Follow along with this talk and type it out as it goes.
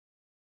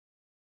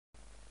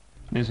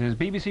This is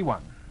BBC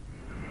One.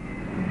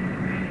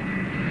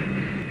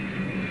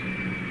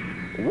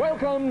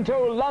 Welcome to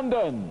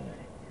London.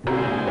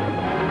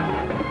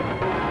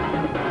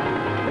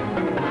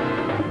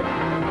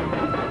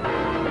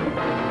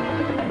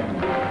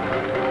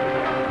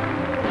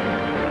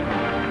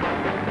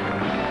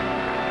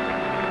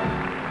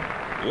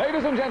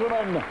 Ladies and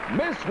gentlemen,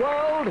 Miss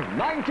World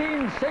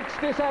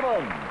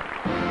 1967.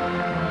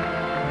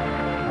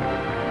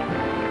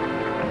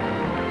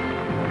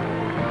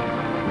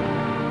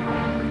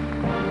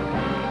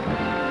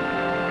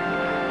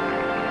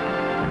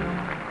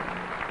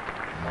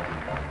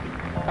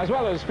 As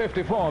well as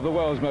 54 of the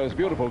world's most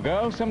beautiful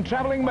girls, some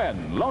travelling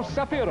men, Los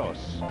Zafiros.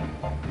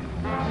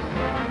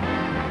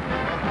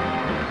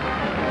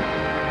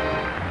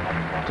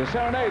 To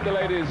serenade the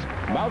ladies,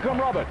 Malcolm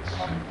Roberts.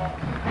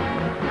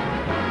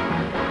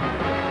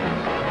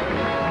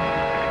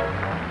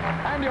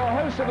 And your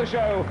host of the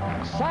show,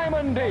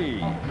 Simon D.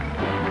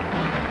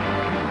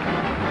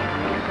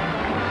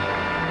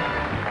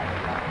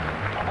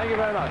 Thank you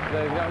very much,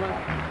 ladies and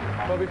gentlemen.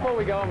 Well, before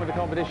we go on with the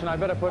competition, I'd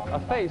better put a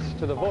face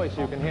to the voice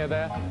you can hear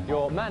there.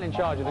 Your man in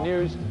charge of the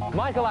news,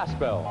 Michael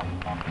Aspel.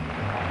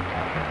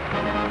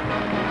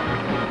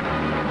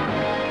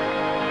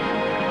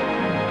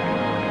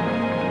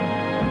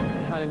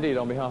 And indeed,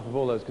 on behalf of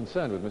all those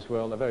concerned with Miss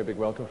World, a very big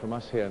welcome from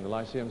us here in the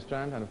Lyceum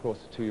Strand, and of course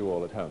to you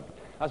all at home.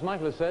 As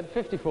Michael has said,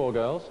 54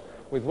 girls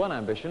with one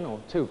ambition,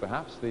 or two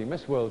perhaps, the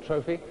Miss World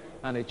trophy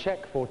and a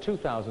cheque for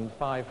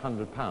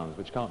 £2,500,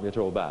 which can't be at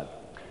all bad.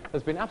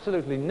 There's been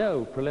absolutely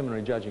no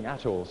preliminary judging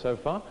at all so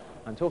far,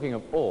 and talking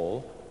of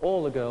all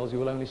the girls you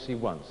will only see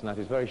once, and that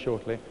is very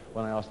shortly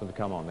when I ask them to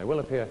come on. They will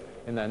appear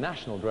in their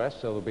national dress,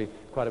 so there'll be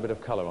quite a bit of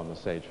colour on the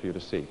stage for you to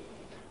see.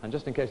 And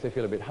just in case they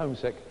feel a bit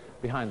homesick,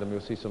 behind them you'll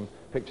see some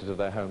pictures of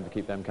their home to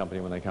keep them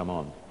company when they come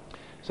on.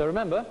 So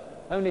remember,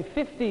 only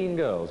 15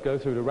 girls go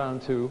through to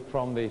round 2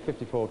 from the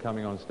 54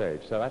 coming on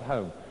stage. So at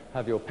home,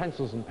 have your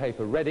pencils and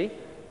paper ready,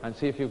 and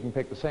see if you can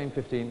pick the same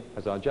 15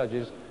 as our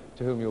judges,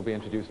 to whom you'll be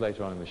introduced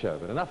later on in the show.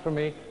 But enough from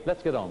me,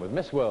 let's get on with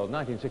Miss World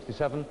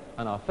 1967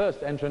 and our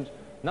first entrant,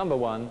 number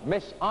 1,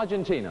 Miss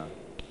Argentina.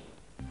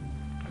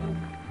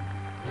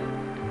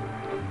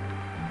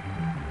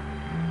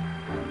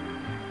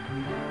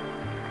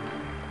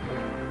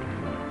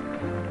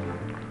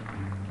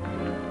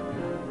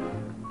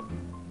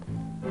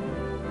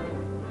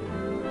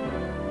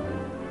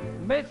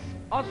 Miss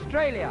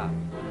Australia.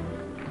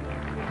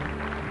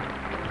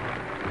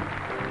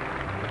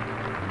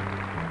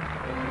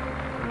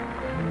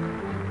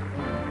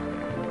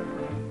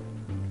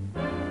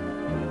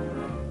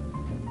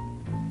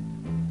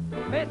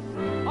 Miss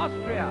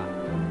Austria.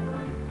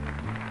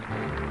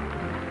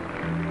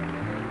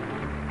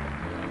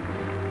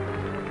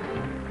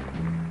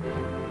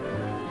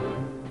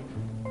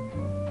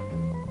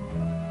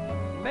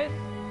 Miss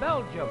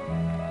Belgium.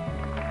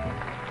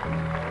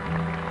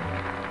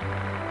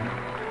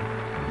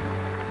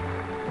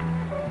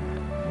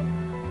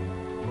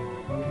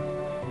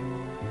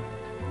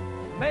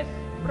 Miss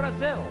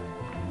Brazil.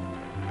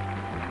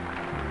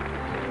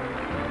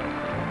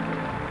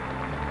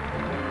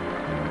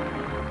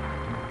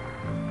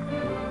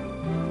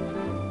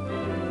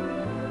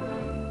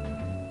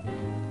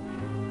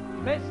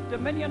 Miss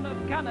Dominion of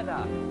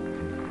Canada.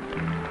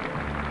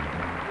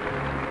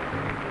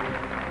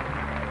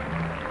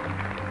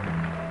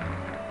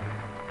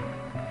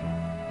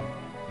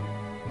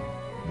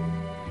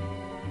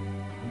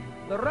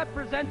 The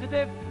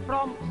representative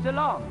from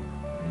Ceylon.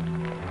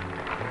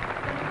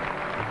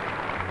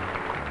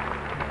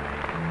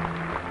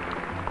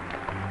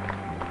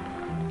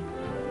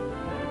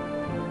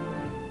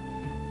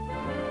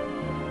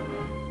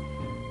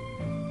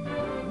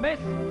 Miss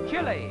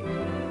Chile.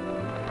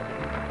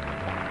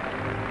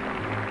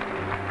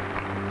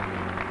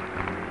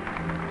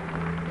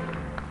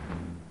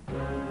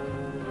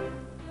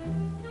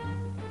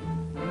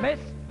 Miss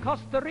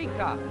Costa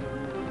Rica.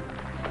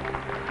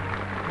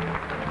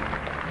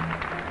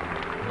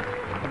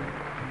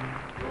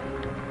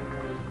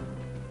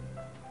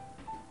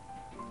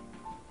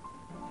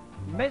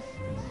 Miss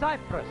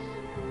Cyprus.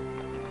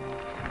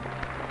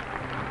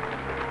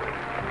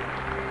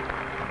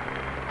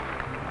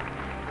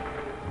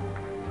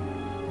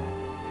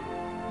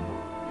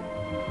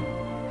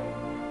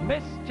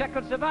 Miss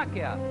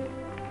Czechoslovakia.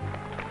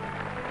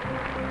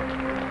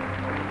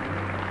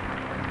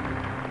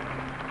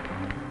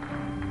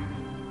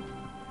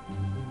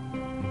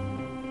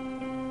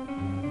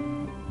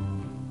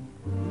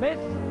 Miss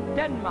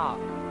Denmark.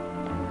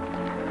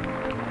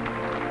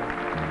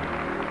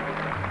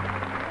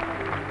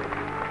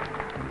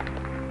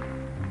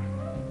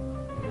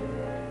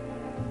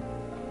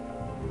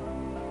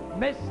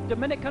 Miss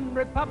Dominican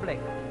Republic.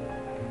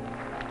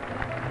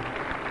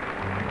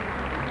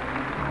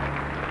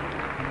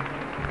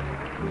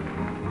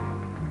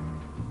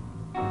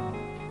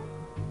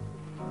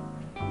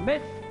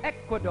 Miss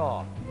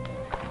Ecuador.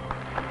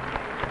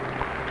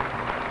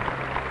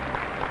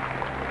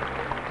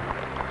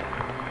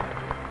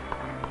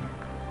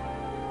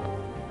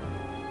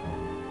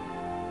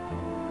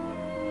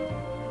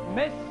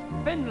 Miss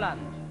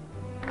Finland.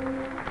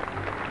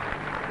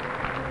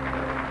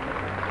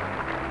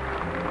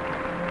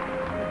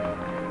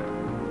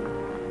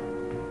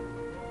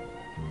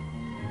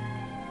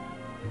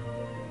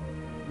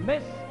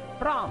 Miss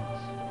France.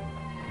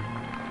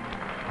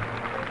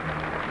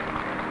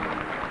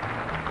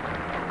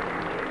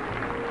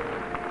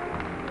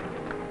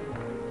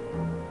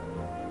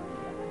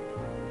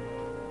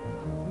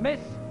 Miss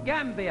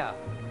Gambia.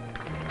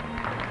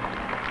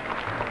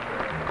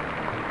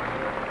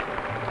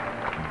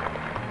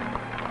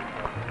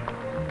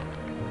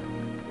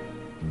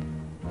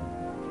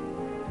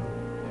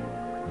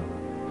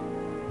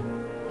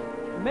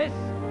 Miss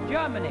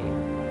Germany.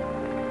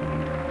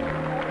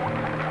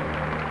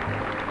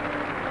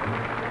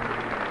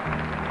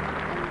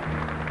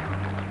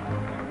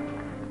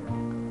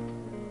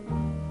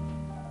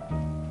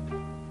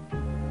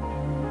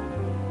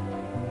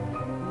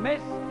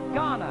 Miss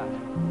Ghana.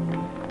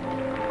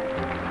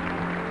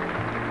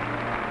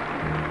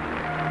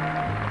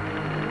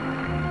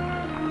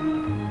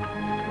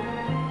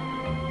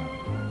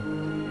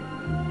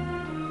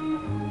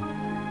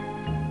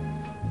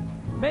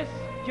 Miss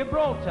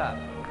Gibraltar.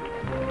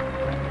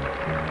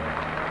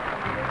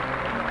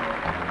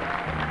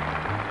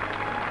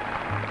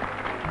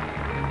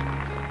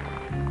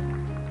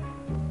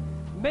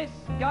 Miss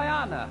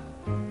Guyana.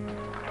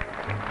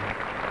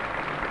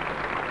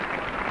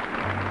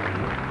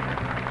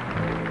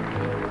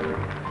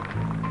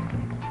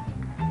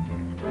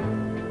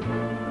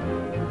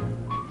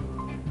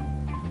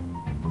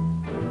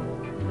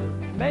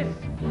 Miss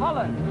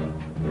Holland.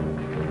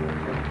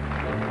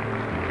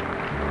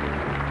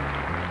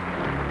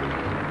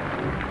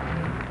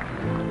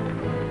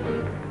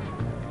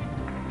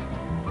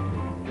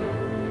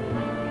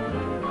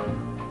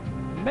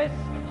 Miss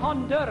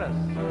Honduras.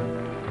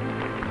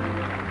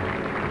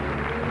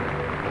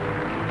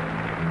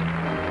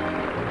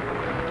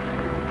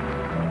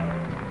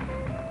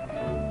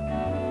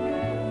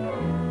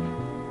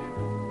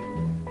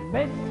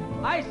 Miss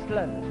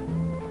Iceland.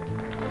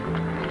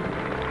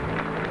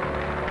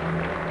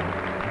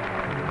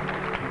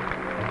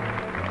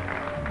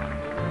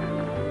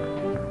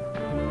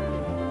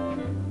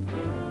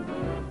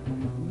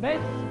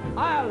 Miss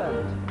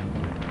Ireland.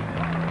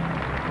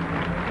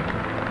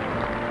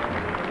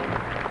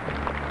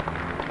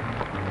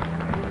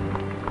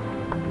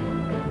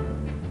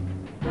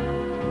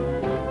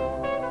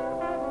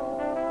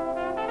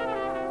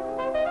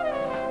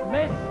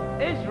 Miss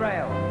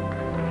Israel.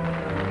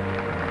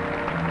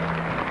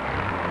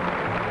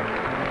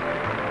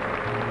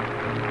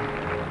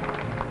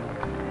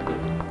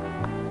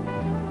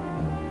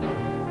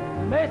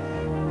 Miss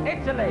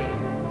Italy.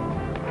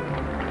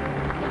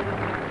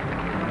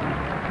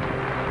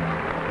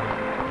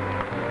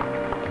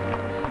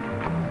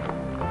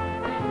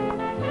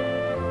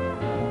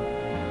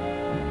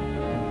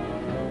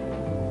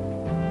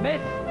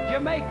 Miss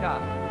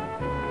Jamaica.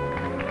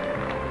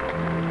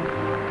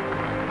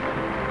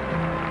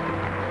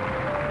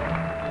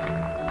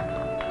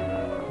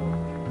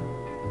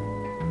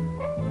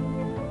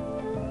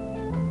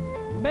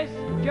 Miss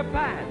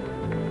Japan.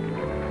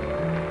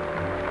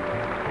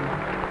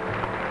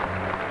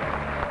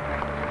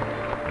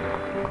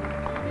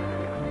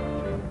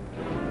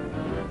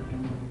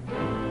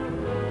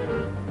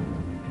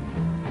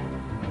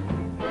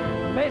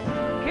 Miss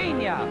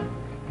Kenya.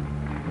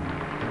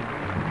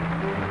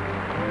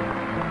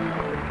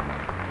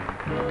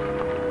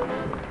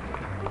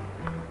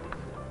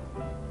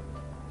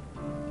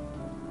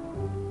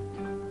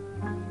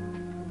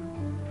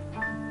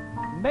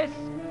 Miss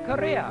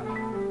Korea.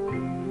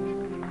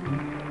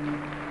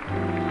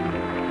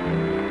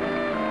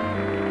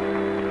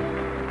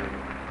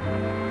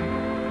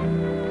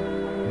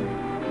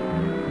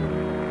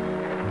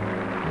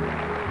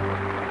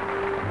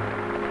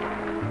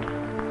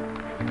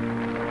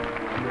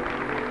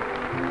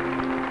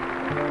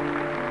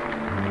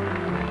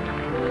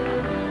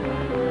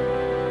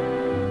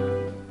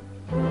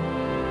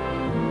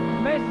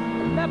 Miss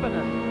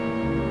Lebanon.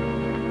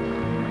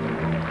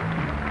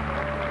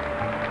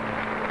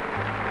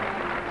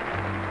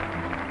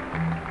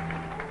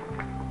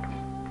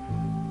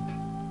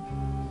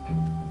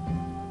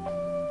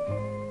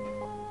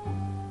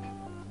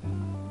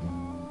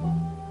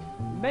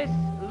 Miss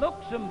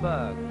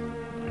Luxembourg.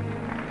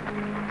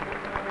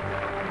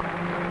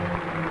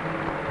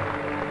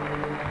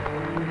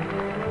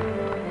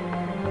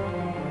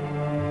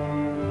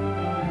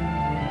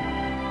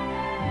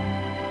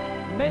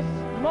 Miss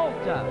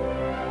Malta.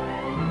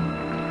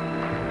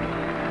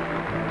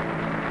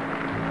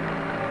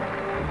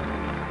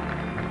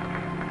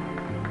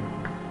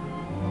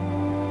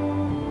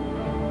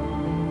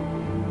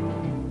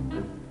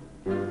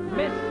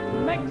 Miss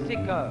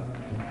Mexico.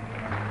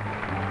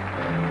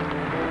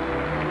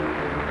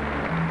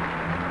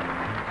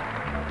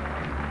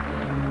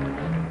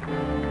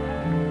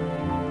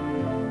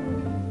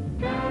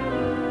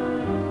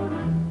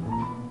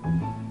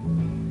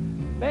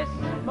 Miss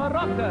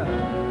Morocco.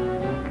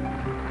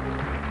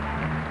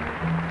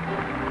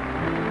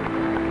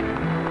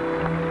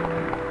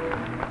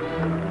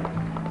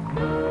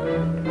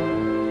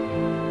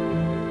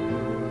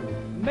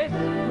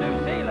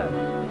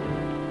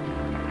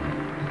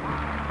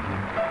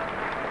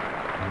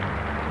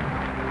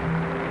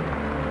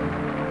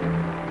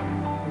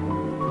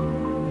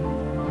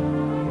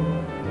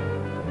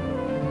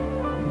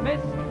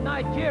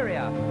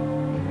 Nigeria.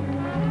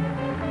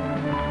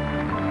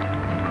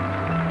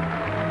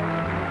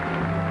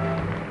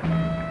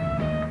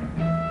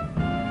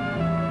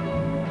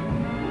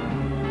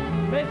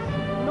 Miss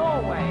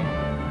Norway.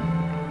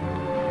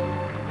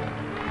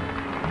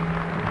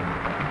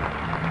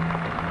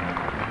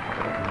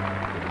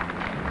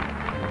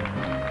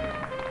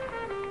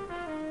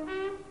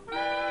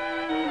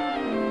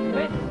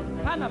 Miss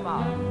Panama.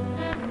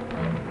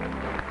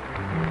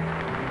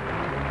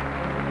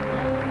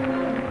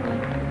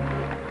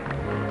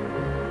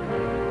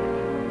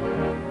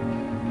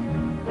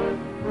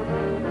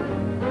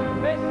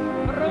 Miss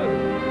Peru.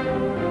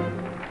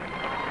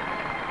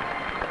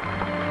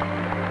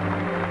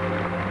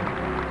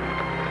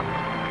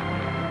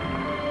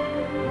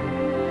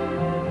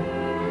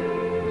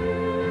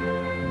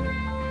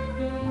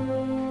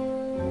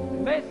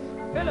 Miss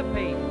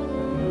Philippines.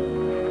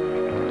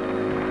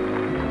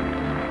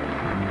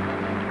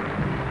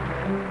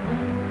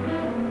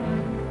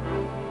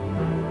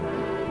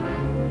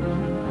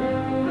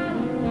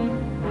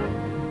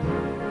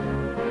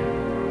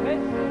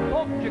 Miss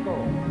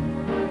Portugal.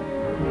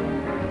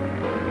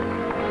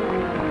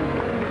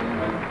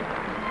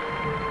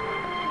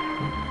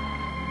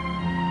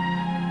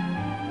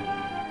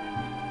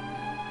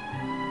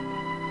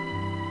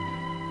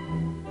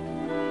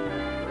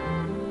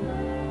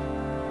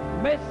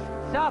 Miss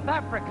South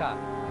Africa.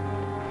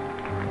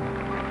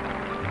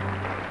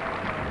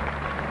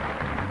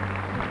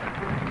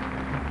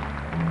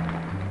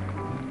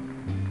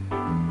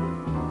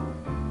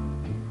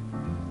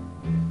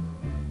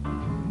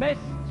 Miss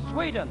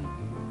Sweden.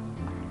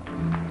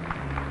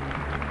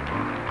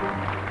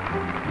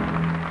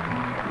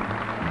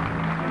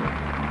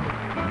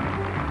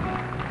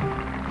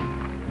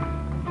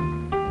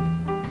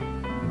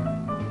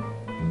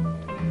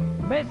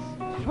 Miss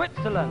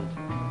Switzerland.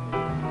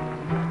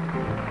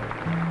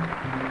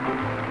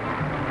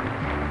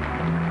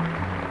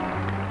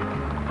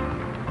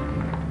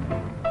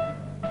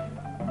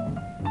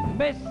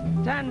 Miss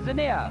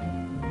Tanzania.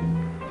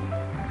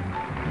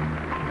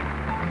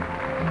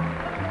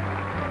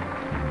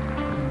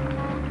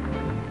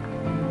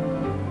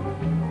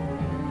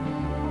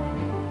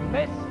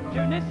 Miss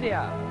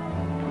Tunisia.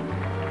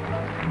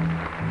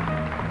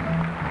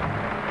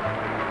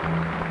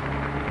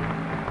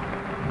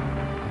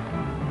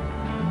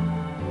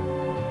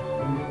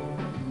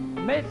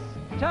 Miss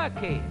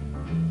Turkey.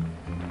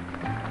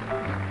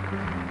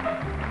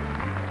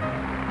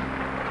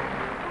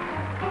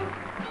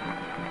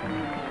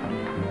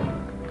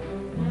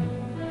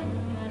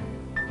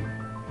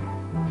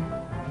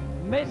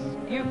 Miss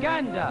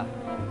Uganda.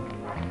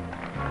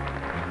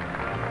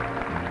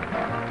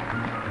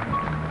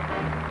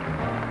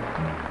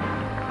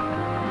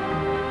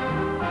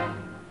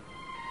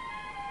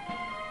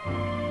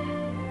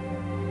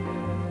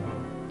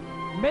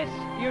 Miss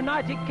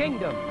United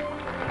Kingdom.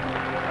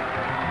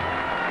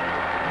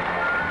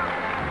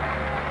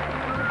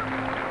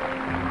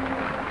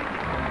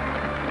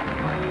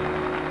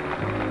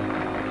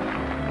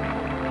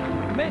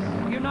 Miss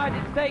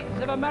United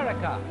States of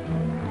America.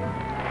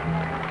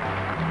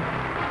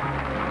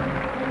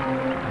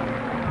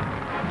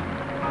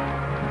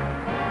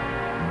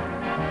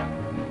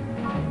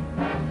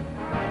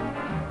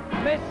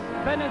 Miss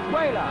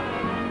Venezuela.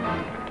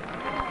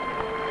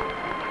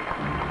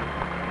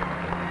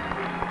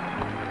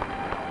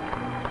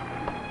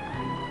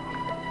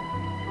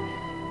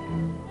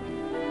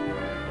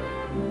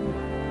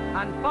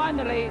 And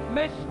finally,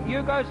 Miss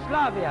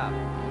Yugoslavia.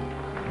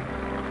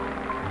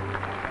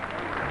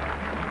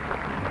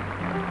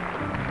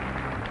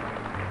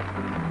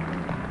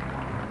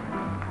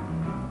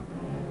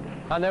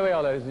 And there we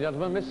are, ladies and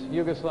gentlemen. Miss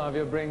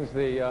Yugoslavia brings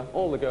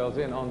all the girls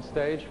in on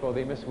stage for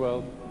the Miss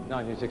World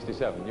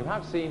 1967. You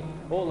have seen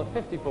all the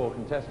 54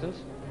 contestants,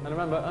 and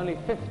remember, only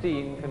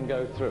 15 can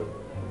go through.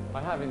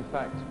 I have, in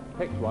fact,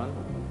 picked one.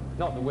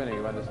 Not the winner,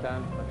 you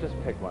understand. I've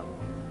just picked one.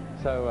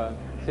 So,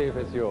 see if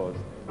it's yours.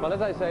 Well,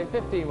 as I say,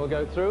 15 will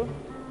go through,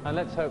 and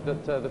let's hope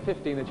that the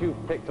 15 that you've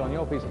picked on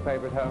your piece of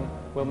paper at home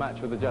will match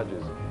with the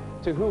judges,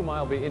 to whom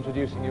I'll be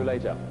introducing you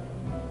later.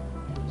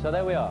 So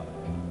there we are.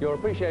 Your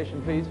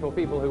appreciation, please, for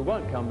people who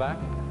won't come back,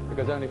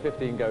 because only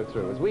 15 go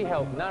through, as we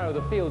help narrow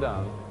the field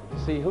down to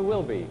see who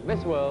will be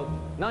Miss World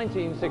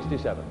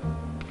 1967.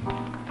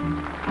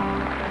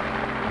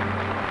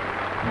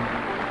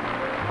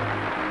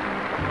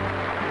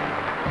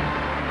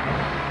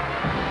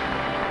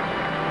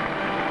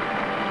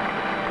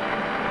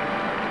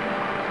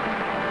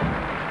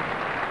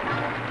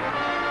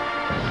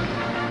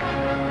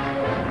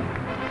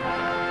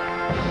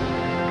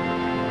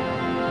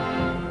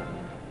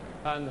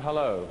 And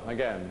hello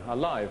again, a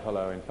live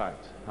hello in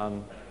fact,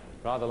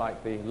 rather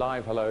like the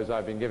live hellos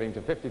I've been giving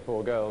to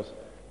 54 girls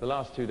the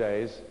last 2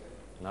 days,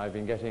 and I've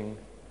been getting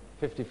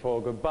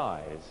 54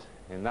 goodbyes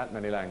in that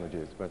many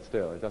languages, but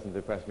still, it doesn't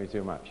depress me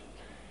too much.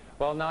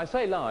 Well, now I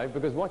say live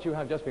because what you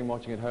have just been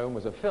watching at home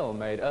was a film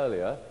made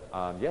earlier,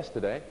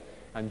 yesterday,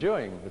 And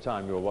during the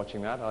time you were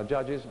watching that, our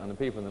judges and the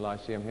people in the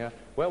Lyceum here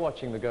were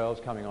watching the girls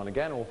coming on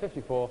again, all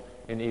 54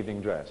 in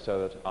evening dress, so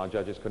that our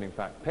judges could in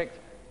fact pick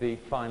the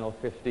final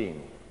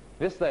 15.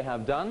 This they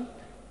have done,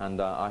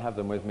 and I have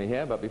them with me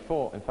here, but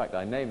before, in fact,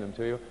 I name them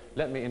to you,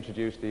 let me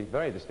introduce the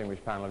very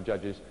distinguished panel of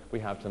judges we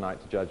have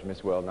tonight to judge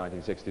Miss World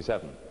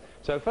 1967.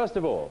 So first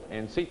of all,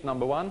 in seat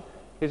number 1,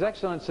 His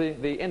Excellency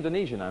the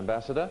Indonesian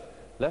Ambassador,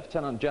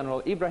 Lieutenant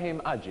General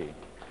Ibrahim Aji.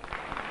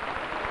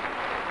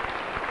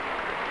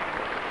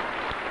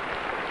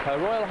 Her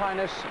Royal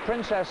Highness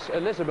Princess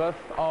Elizabeth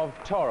of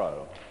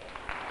Toro.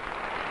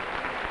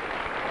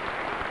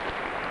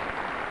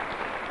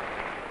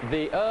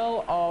 The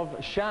Earl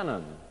of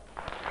Shannon.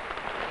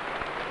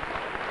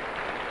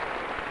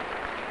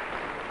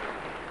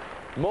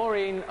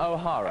 Maureen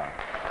O'Hara.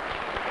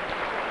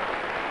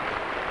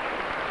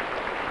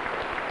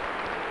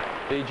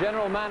 The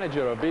General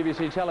Manager of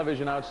BBC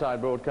Television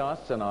Outside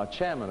Broadcasts and our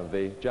Chairman of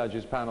the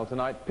Judges panel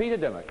tonight, Peter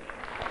Dimmock.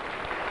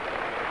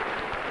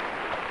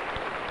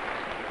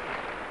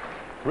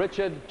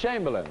 Richard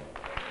Chamberlain.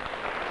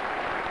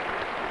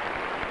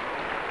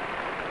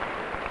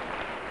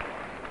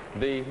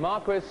 The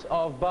Marquis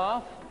of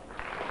Bath.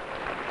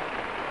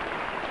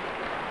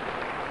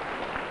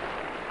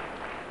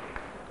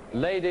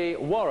 Lady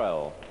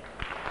Worrell.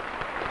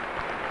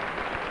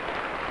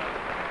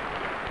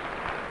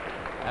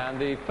 And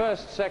the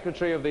First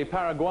Secretary of the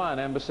Paraguayan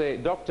Embassy,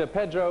 Dr.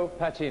 Pedro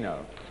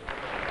Patino.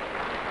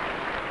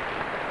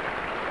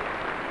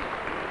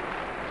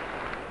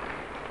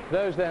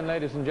 Those then,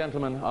 ladies and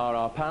gentlemen, are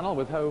our panel,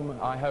 with whom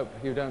I hope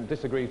you don't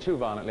disagree too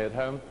violently at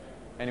home.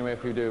 Anyway,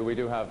 if you do, we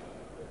do have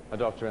a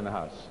doctor in the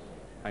house.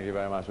 Thank you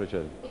very much,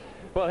 Richard.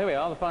 Well, here we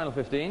are, the final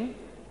 15.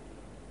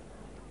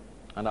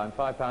 And I'm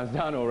 £5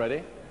 down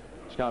already,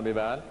 which can't be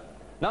bad.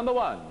 Number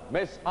 1,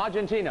 Miss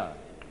Argentina.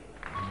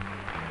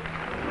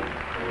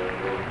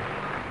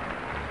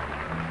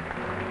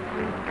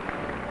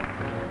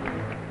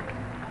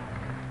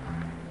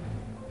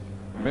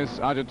 Miss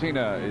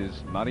Argentina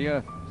is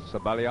Maria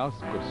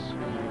Sabaliauskas.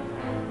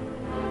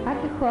 At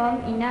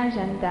home in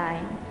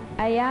Argentine,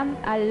 I am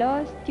a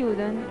law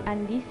student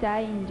and this I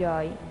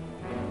enjoy.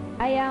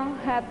 I am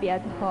happy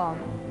at home,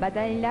 but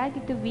I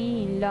like to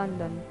be in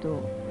London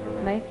too.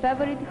 My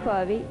favorite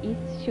hobby is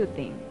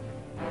shooting.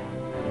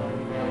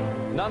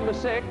 Number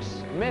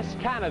 6, Miss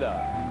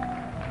Canada.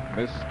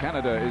 Miss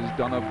Canada is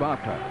Donna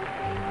Barker.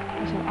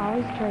 I shall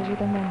always treasure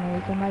the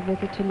memories of my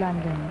visit to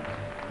London.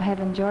 I have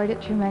enjoyed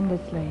it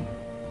tremendously,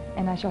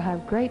 and I shall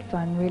have great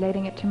fun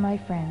relating it to my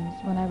friends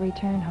when I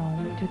return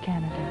home to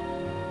Canada.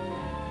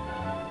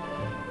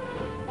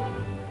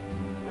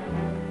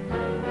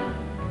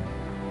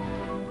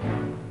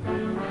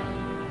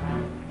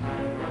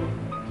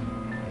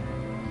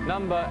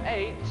 Number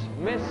 8,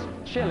 Miss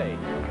Chile.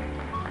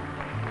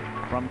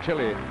 From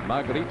Chile,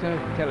 Margarita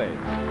Tellez.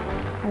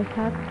 I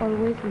have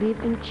always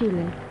lived in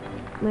Chile.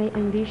 My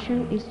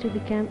ambition is to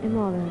become a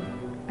model.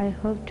 I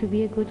hope to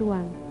be a good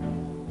one.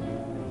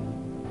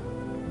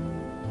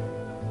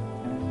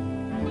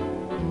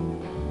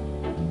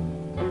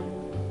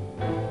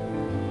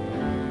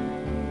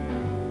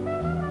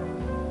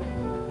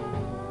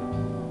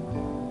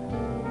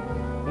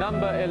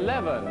 Number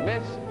 11,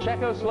 Miss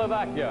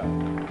Czechoslovakia.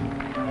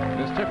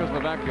 Miss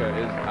Czechoslovakia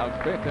is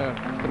Alzbeta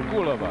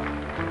Trukulova.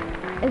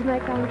 As my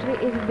country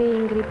is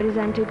being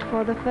represented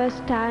for the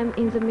first time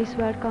in the Miss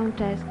World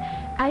contest,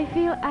 I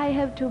feel I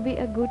have to be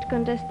a good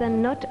contestant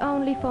not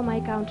only for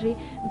my country,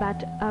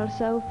 but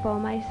also for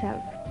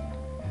myself.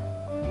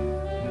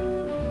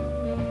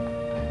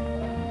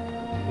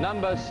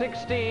 Number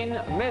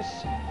 16, Miss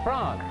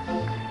France.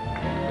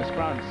 Miss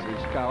France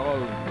is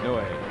Carole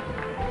Noé.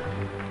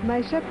 My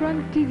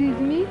chaperone teases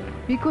me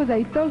because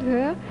I told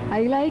her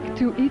I like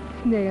to eat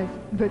snails,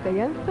 but I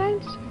am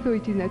French, so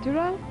it is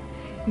natural.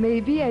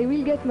 Maybe I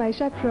will get my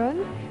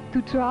chaperone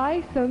to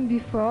try some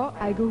before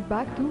I go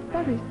back to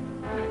Paris.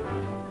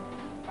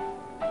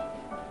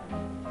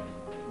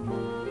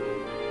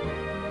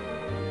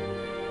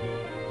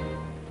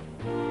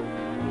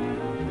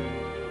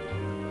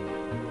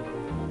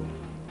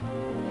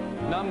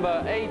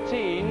 Number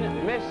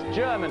 18, Miss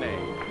Germany.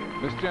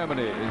 Miss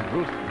Germany is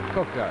Ruth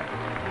Kocher.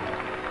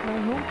 My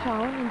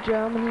hometown in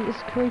Germany is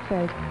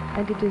Krefeld,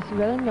 and it is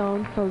well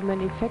known for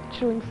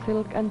manufacturing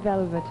silk and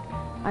velvet.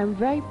 I'm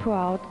very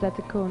proud that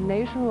the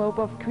coronation robe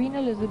of Queen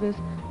Elizabeth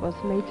was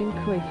made in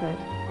Krefeld.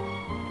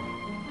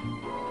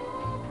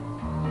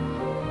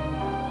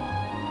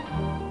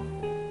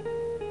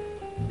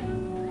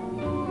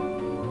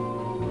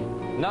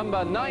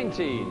 Number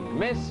 19,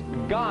 Miss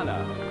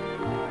Ghana.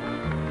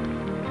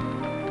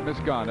 Miss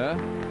Ghana,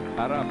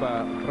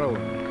 Araba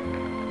Road.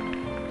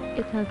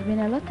 It has been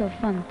a lot of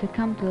fun to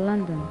come to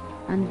London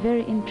and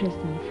very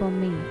interesting for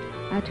me.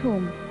 At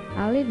home,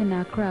 I live in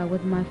Accra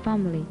with my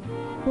family,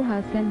 who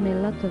has sent me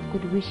lots of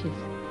good wishes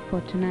for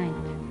tonight.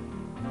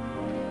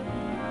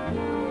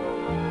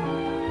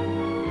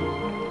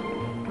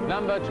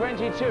 Number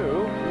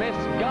 22, Miss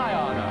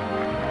Guyana.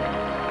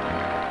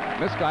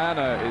 Miss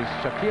Guyana is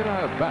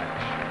Shakira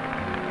Batch.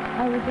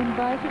 I was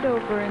invited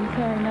over in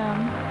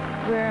Suriname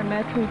where I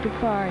met Rita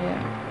Faria,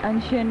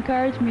 and she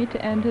encouraged me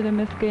to enter the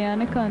Miss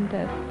Guyana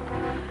contest.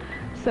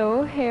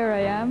 So here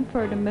I am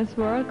for the Miss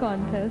World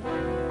contest.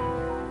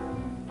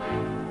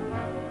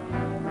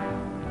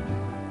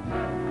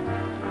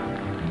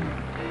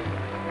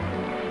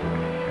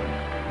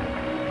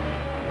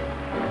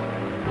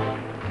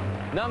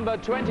 Number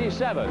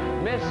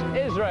 27, Miss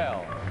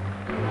Israel.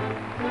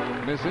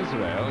 Miss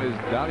Israel is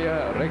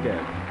Dalia Reged.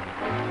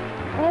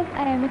 As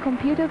I am a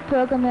computer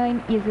programmer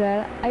in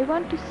Israel, I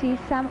want to see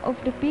some of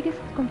the biggest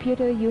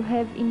computers you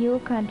have in your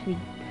country.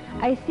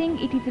 I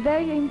think it is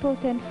very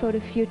important for the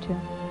future.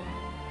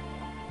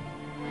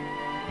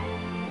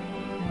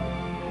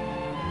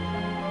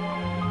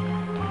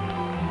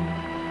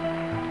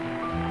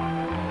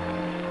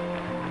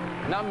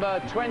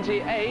 Number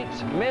 28,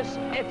 Miss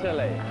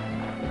Italy.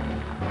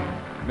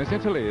 Miss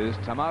Italy is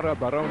Tamara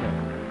Barone.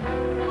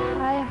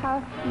 I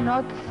have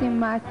not seen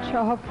much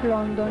of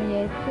London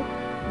yet,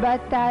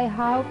 but I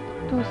hope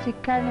to see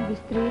Carnaby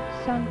Street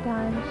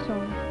sometime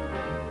soon.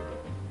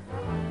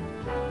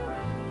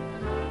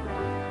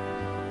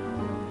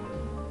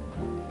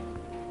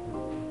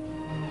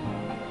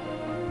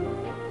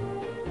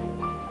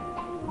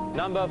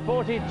 Number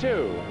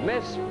 42,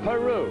 Miss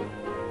Peru.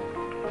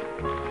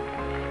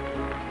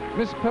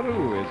 Miss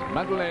Peru is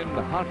Madeleine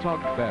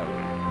Hartog-Bell.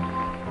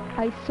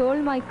 I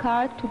sold my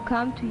car to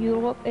come to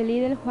Europe a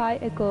little while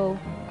ago,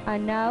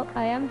 and now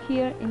I am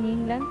here in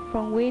England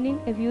from winning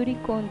a beauty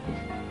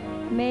contest.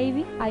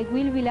 Maybe I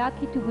will be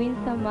lucky to win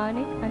some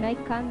money and I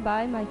can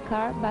buy my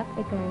car back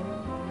again.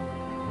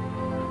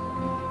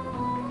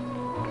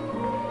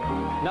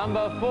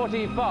 Number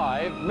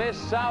 45, Miss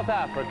South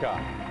Africa.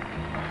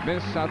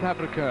 Miss South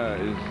Africa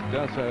is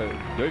Dursa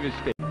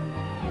Doviste.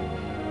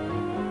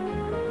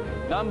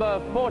 Number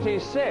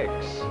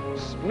 46,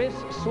 Miss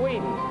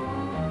Sweden.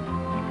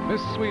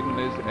 Miss Sweden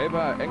is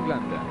Eva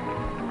Englander.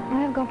 I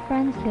have got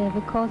friends here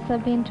because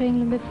I've been to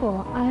England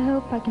before. I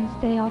hope I can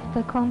stay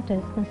after the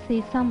contest and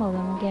see some of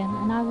them again,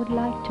 and I would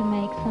like to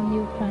make some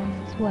new friends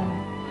as well.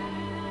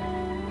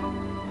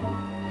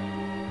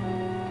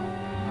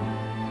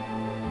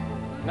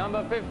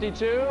 Number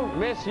 52,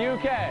 Miss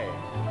UK.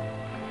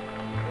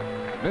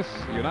 Miss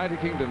United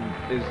Kingdom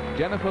is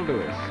Jennifer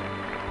Lewis.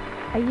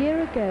 A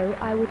year ago,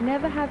 I would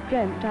never have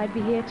dreamt I'd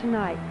be here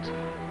tonight.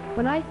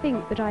 When I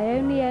think that I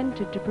only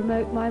entered to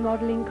promote my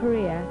modelling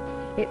career,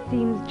 it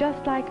seems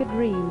just like a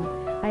dream.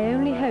 I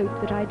only hope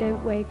that I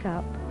don't wake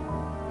up.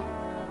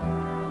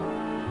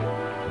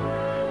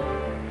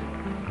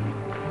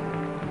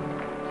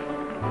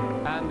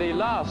 And the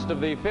last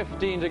of the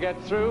 15 to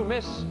get through,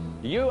 Miss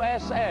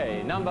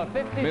USA, number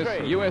 53.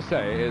 Miss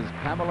USA is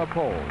Pamela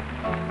Paul.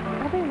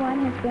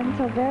 Everyone has been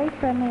so very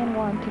friendly and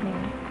warm to me.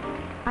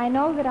 I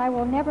know that I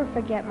will never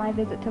forget my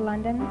visit to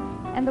London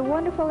and the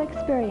wonderful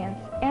experience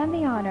and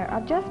the honor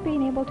of just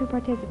being able to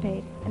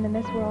participate in the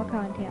Miss World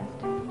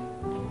contest.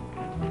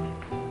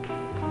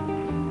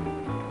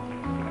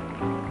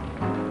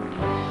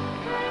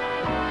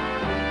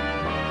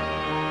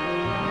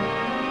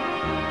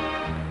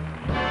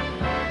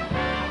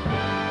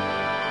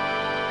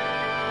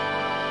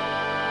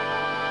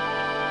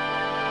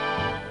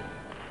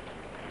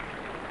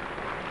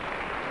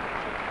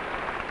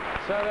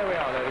 So there we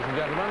are, ladies and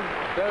gentlemen.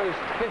 Those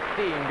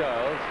 15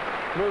 girls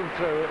moved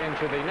through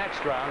into the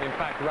next round, in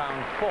fact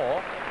round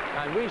 4,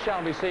 and we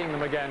shall be seeing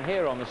them again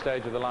here on the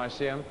stage of the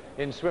Lyceum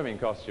in swimming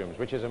costumes,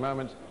 which is a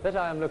moment that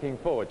I am looking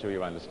forward to,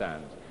 you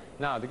understand.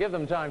 Now, to give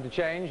them time to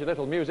change, a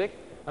little music,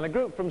 and a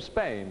group from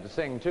Spain to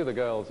sing to the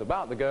girls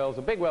about the girls.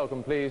 A big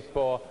welcome, please,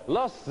 for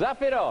Los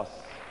Zafiros.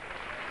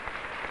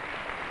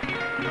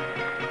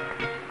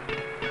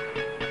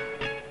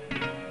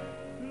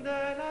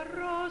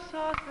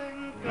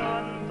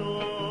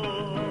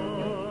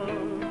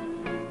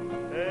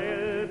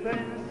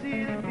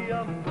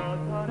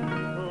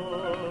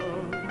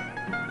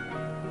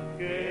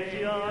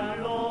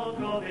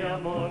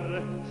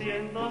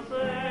 Siento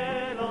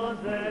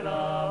celos del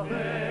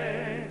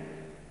ave,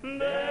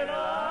 del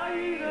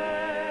aire,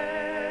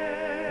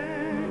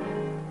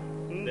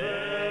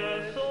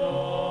 del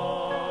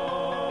sol.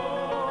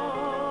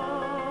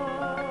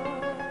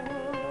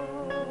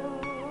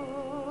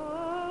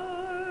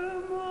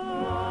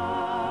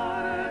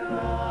 Marta,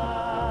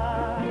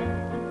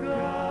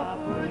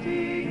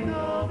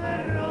 cappuccino de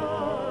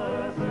rosas.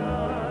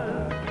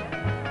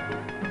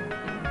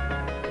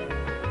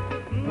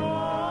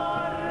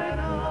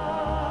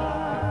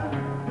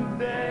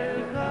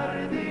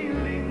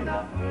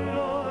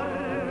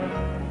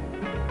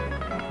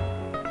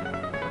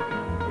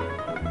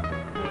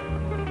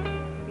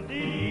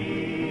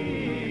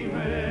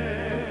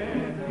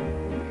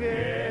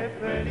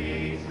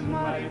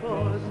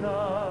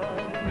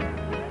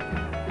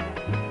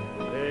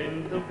 En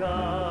tu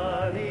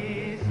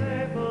cáliz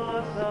se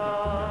posa,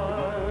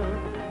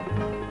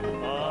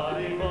 al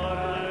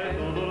igual de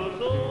tu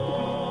dulzor,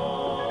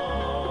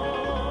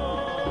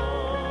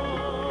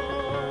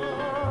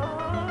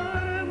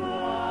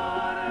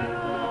 morar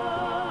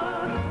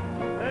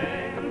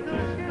en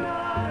tus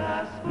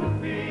claras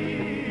pupilas.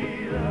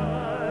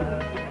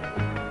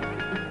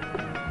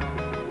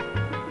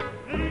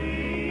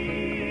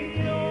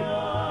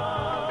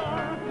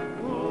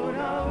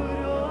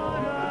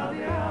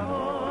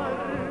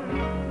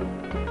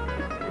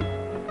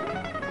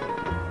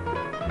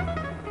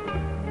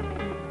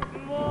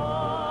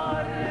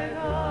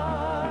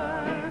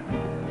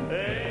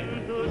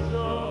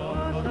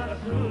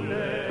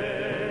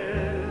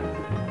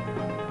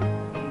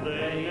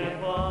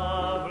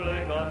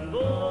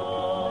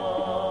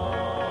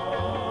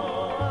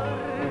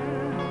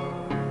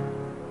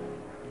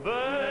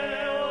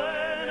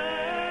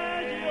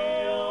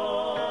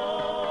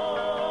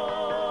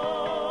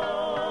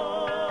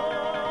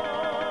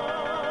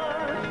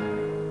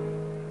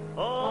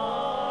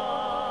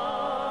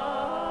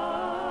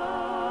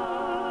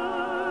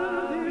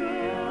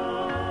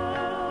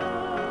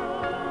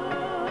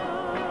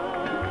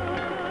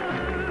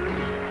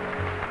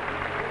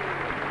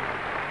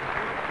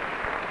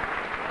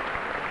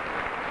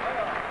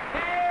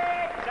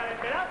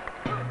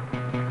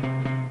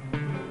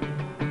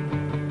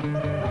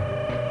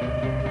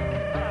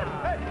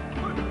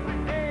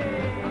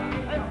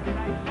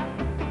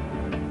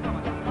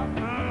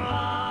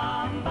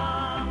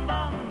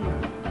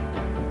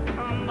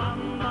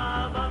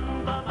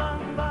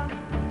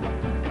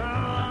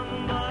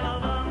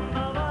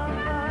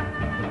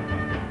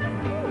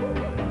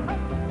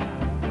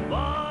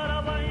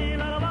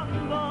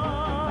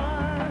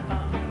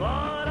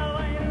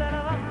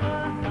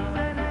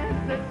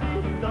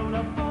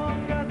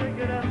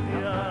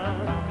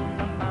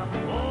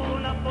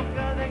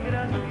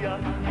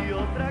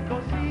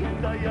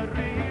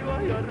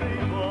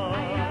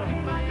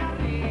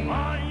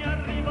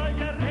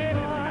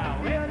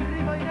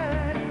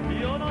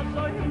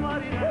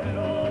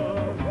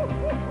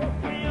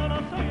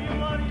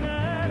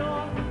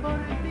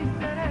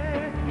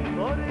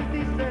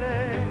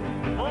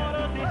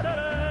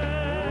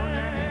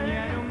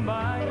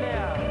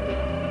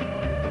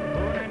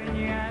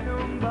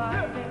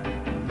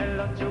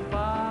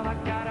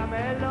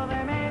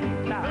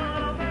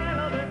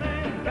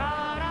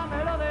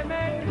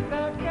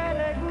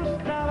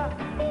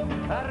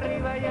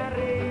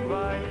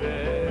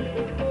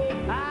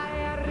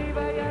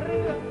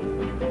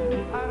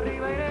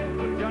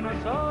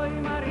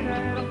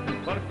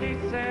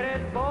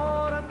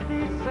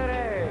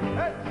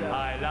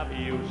 I love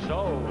you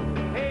so.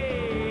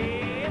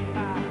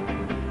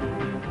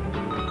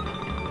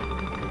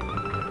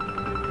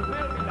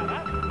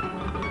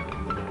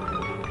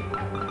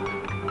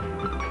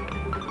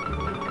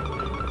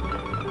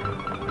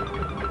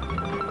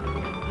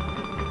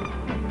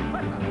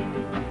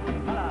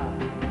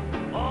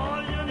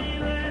 All you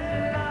need is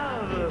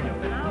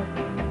love.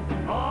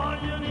 All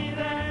you need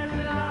is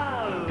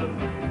love.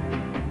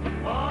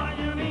 All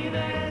you need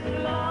is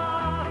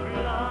love,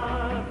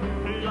 love.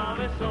 Love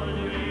is all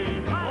you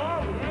need.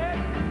 Oh, yeah.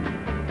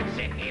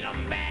 Shake it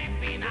on,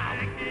 baby, now.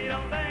 Shake it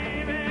on, baby.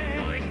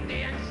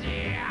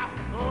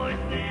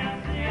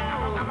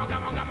 Come on,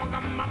 come on, come on,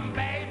 come on,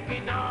 baby,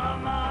 now.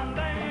 Come on,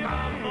 baby.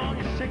 Come on,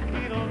 shake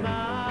it on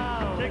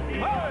now. Shake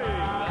it on now.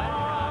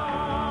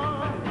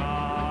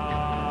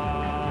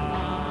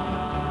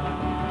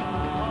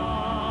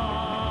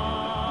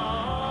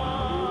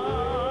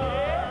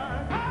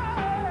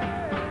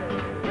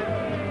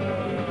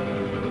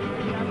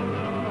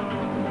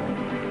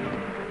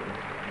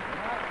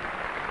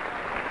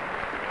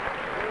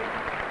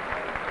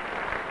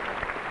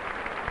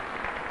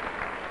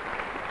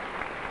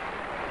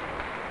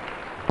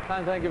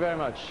 And thank you very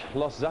much,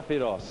 Los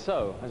Zafiros.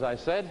 So, as I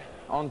said,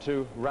 on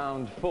to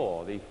round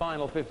 4, the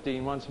final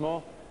 15 once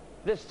more,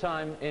 this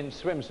time in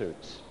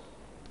swimsuits.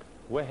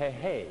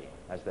 Wehehe,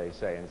 as they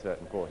say in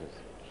certain quarters.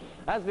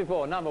 As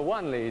before, number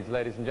 1 leads,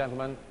 ladies and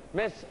gentlemen,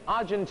 Miss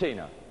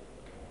Argentina.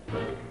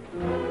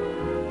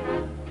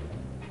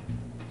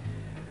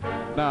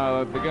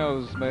 Now, the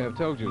girls may have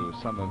told you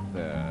some of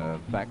their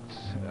facts,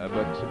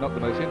 but not the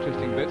most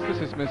interesting bits. This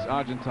is Miss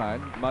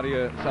Argentine,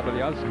 Maria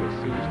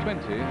Sabaliauskas, who is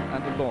 20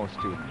 and a law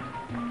student.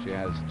 She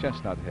has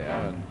chestnut hair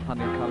and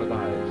honey-colored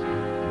eyes,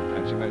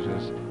 and she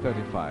measures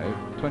 35,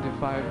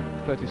 25,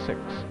 36.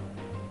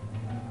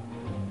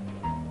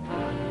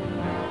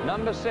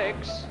 Number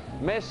 6,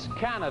 Miss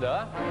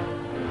Canada.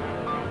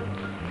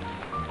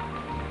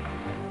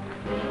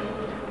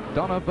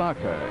 Donna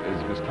Barker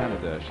is Miss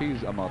Canada.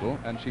 She's a model,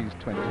 and she's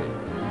 20.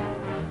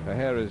 Her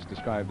hair is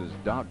described as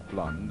dark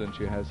blonde, and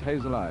she has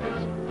hazel eyes.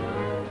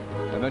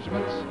 Her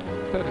measurements,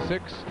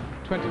 36,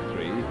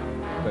 23,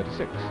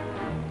 36.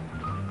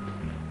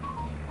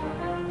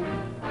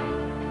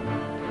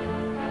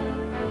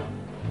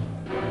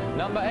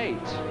 Number 8,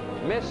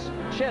 Miss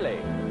Chile.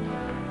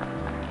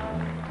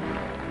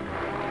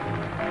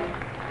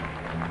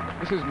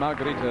 This is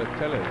Margarita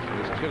Tellez,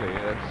 Miss Chile,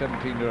 a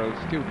 17-year-old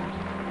student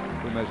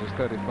who measures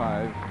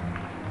 35,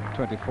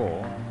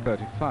 24,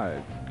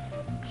 35.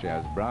 She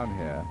has brown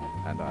hair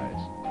and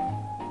eyes.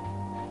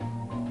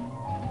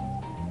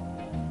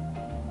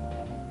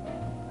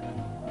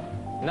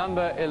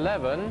 Number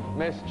 11,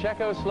 Miss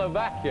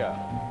Czechoslovakia.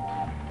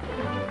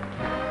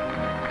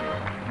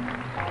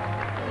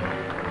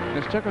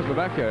 Miss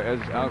Czechoslovakia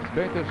is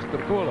Alzbeta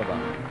Stopulova.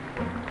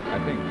 I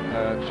think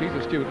she's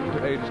a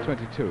student, aged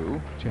 22.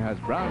 She has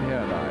brown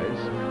hair and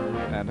eyes,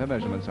 and her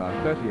measurements are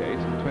 38,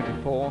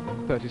 24,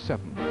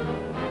 37.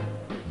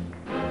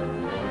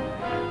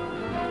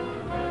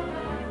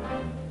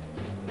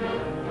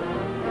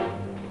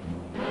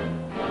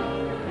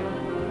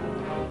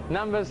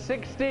 Number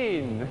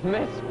 16,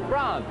 Miss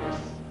France.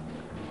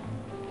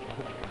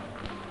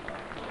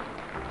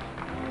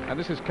 And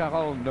this is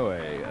Carole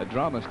Noé, a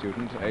drama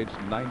student, aged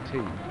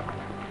 19.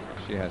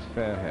 She has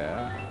fair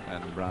hair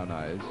and brown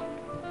eyes,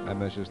 and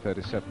measures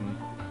 37,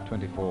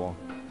 24,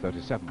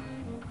 37.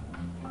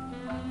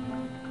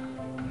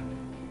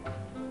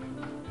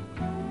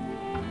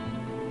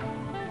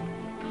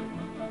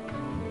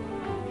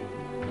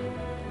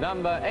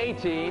 Number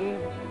 18,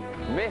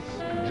 Miss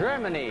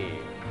Germany.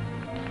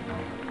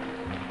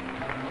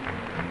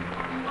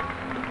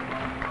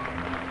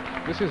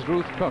 This is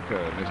Ruth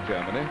Cocker, Miss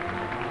Germany,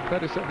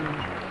 37,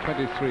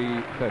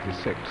 23,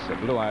 36, a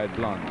blue-eyed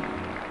blonde,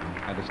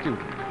 and a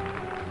student.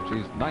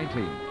 She's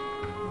 19.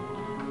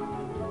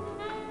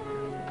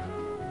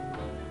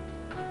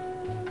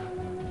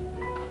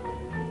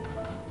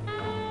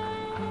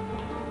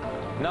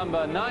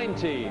 Number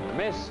 19,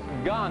 Miss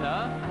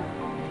Ghana.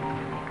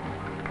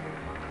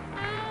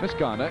 Miss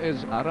Ghana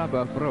is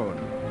Araba Brown.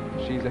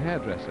 She's a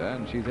hairdresser,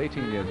 and she's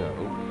 18 years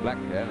old, black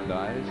hair and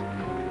eyes.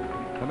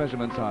 Her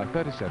measurements are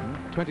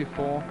 37,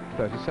 24,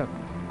 37.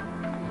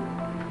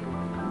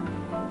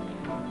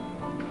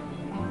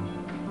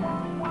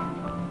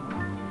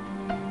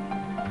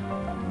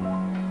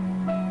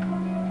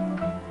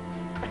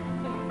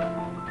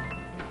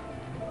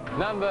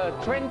 Number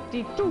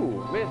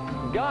 22, Miss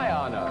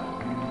Guyana.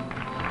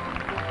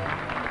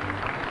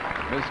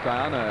 Miss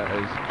Guyana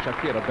is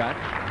Shakira Batch,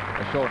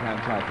 a shorthand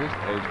typist,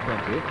 age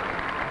 20,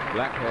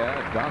 black hair,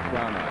 dark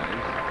brown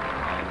eyes,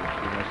 and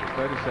she measures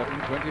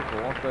 37,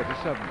 24,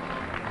 37.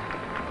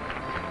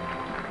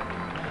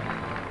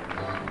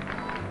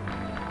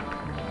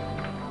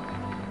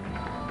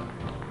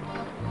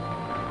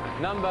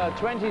 Number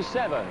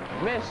 27,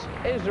 Miss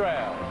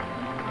Israel.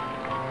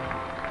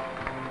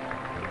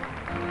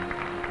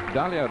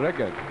 Dalia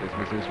Reged is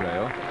Miss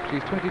Israel.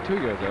 She's 22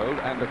 years old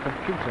and a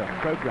computer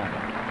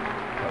programmer.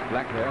 got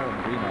black hair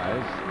and green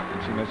eyes,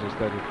 and she measures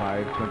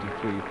 35,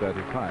 23,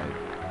 35.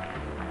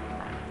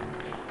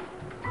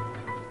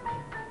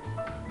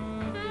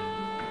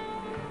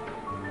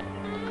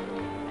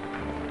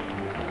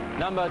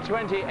 Number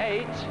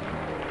 28,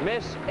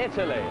 Miss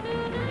Italy.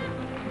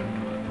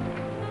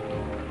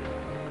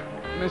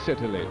 Miss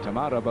Italy,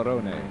 Tamara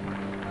Barone,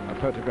 a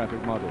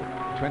photographic model,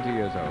 20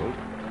 years old,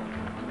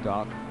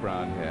 dark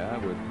brown hair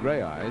with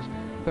grey eyes,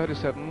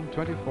 37,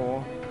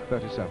 24,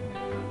 37.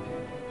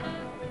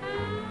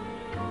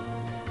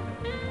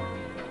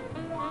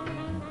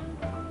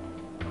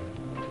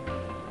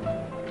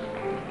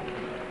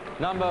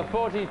 Number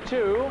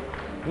 42,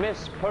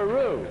 Miss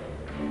Peru.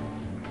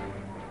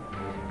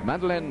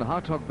 Madeleine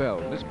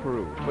Hartog-Bell, Miss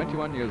Peru,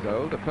 21 years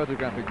old, a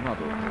photographic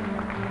model.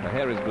 Her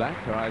hair is black,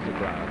 her eyes are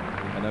brown,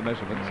 and her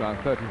measurements are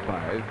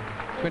 35,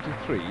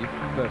 23,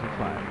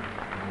 35.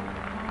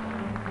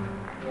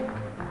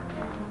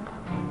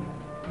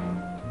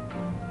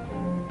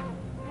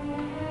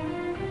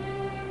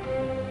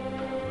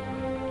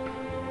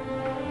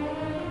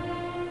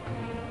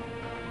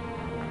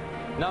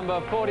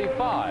 Number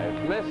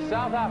 45, Miss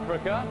South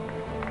Africa.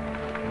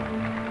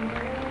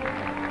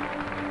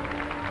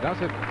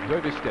 Dasset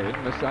Dovesteen,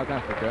 Miss South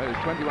Africa, is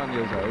 21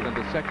 years old and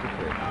a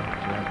secretary.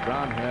 She has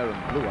brown hair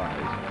and blue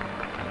eyes,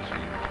 and she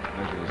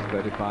measures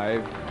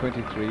 35,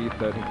 23,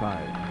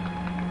 35.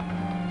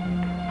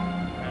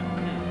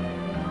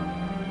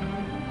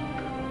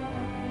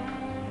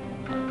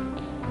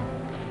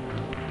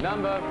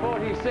 Number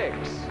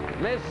 46,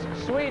 Miss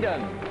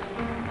Sweden.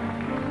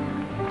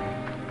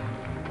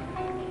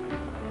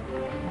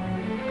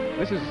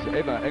 This is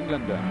Eva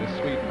Englander, Miss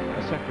Sweden,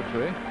 a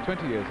secretary,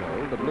 20 years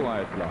old, a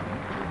blue-eyed blonde,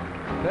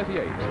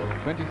 38,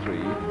 23,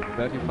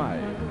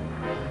 35.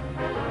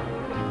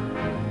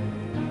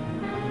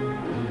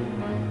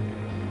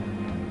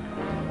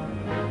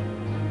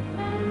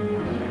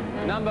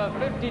 Number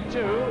 52,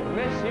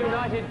 Miss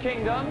United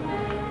Kingdom.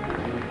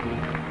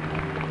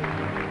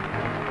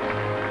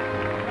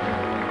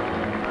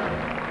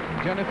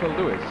 Jennifer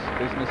Lewis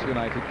is Miss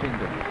United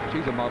Kingdom.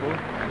 She's a model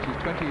and she's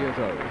 20 years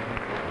old.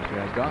 She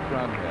has dark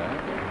brown hair,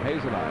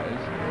 hazel eyes,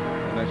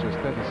 and measures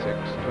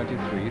 36,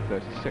 23,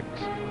 36.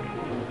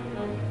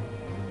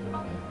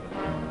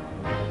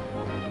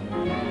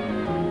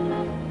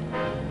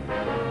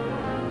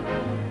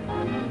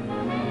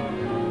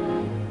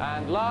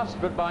 And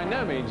last but by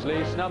no means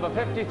least, number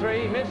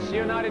 53, Miss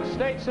United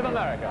States of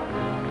America.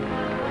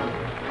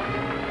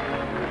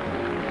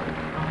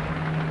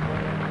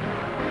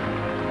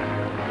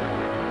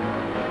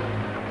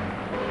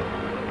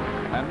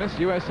 And Miss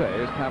USA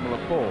is Pamela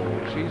Paul.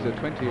 She's a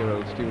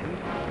 20-year-old student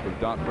with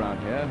dark brown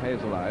hair,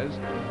 hazel eyes,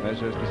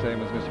 measures the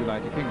same as Miss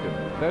United Kingdom,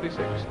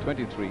 36,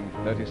 23,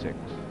 36.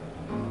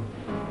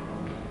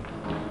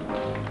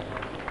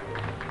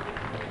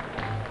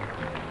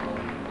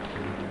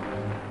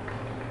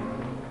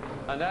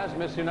 And as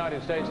Miss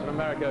United States of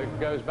America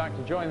goes back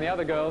to join the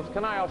other girls,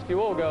 can I ask you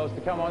all girls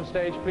to come on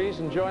stage, please,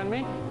 and join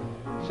me?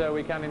 So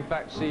we can, in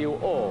fact, see you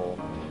all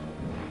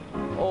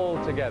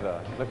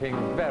together, looking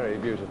very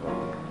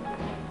beautiful.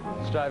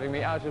 It's driving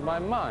me out of my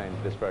mind,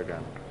 this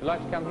program. Would you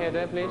like to come here,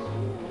 dear, please?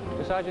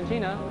 Miss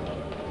Argentina?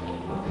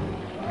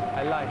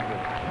 I like you.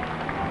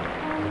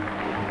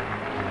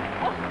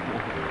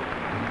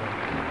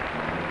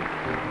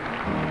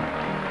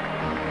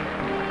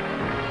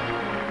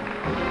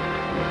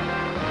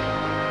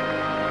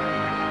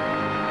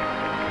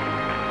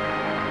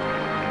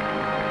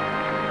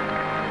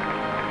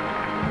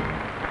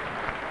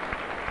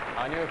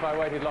 I knew if I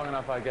waited long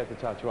enough I'd get to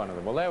touch one of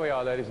them. Well, there we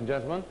are, ladies and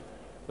gentlemen.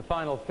 The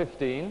final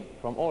 15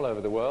 from all over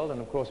the world,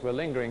 and of course we're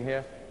lingering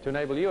here to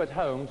enable you at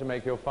home to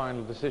make your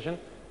final decision,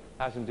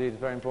 as indeed is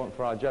very important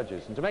for our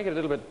judges. And to make it a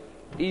little bit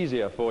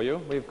easier for you,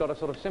 we've got a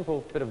sort of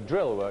simple bit of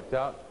drill worked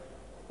out,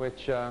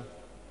 which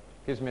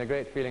gives me a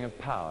great feeling of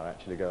power,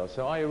 actually, girls.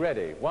 So are you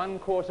ready?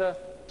 1/4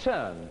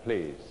 turn,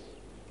 please.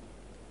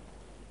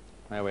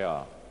 There we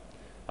are.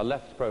 A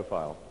left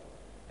profile.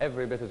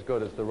 Every bit as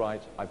good as the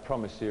right. I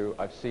promise you,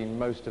 I've seen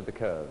most of the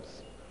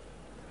curves.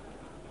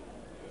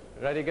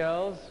 Ready,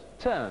 girls?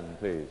 Turn,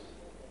 please.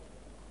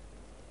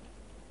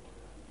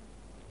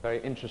 Very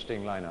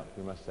interesting lineup,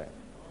 you must say.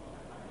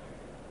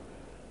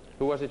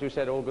 Who was it who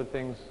said all good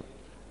things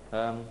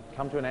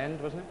come to an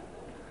end, wasn't it?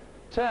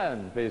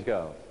 Turn, please,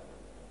 girls.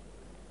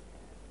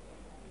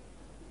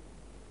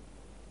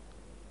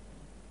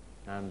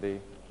 And I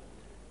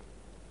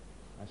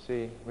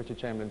see Richard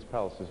Chamberlain's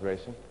pulse is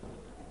racing.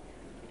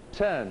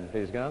 Turn,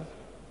 please, girls.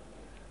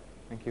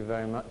 Thank you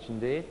very much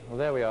indeed. Well,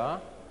 there we are.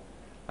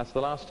 That's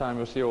the last time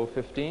we'll see all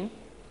 15.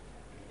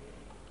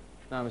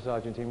 Now, Miss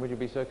Argentine, would you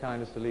be so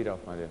kind as to lead off,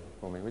 my dear,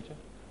 for me, would you?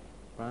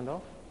 Round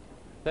off?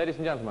 Ladies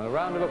and gentlemen, a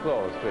round of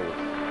applause, please.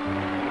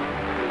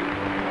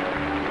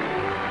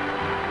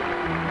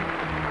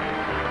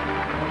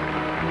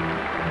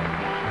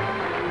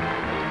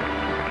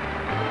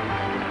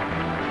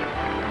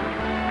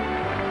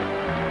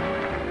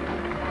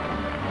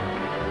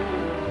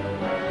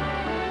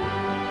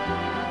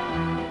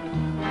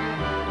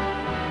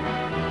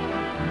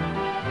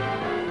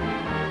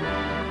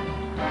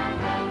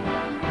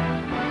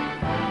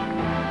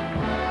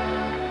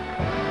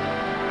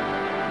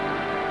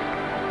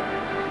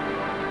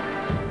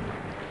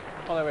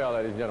 Well, there we are,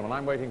 ladies and gentlemen.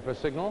 I'm waiting for a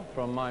signal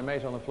from my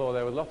mate on the floor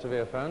there with lots of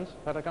earphones. In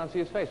fact, I can't see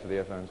his face with the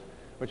earphones,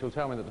 which will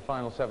tell me that the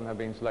final 7 have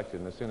been selected,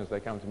 and as soon as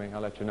they come to me,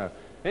 I'll let you know.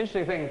 The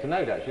interesting thing to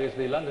note, actually, is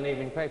the London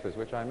Evening Papers,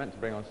 which I meant to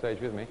bring on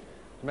stage with me,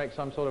 to make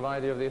some sort of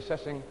idea of the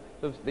assessing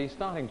of the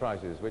starting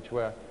prices, which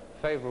were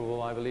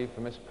favourable, I believe,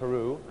 for Miss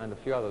Peru and a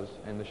few others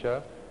in the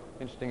show.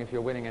 Interesting if you're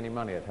winning any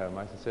money at home.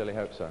 I sincerely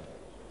hope so.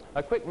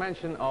 A quick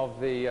mention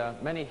of the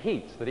many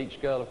heats that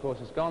each girl, of course,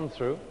 has gone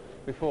through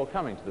before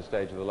coming to the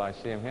stage of the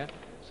Lyceum here.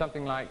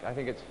 Something like, I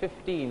think it's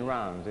 15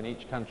 rounds in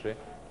each country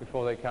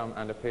before they come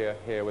and appear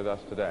here with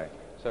us today.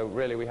 So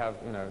really we have,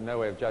 you know, no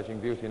way of judging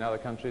beauty in other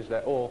countries.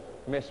 They're all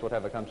Miss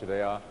whatever country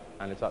they are,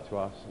 and it's up to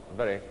us, a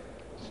very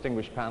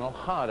distinguished panel,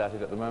 hard at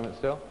it at the moment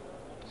still,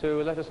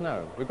 to let us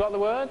know. We've got the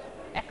word?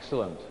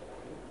 Excellent.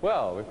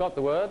 Well, we've got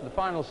the word, the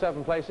final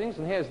 7 placings,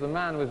 and here's the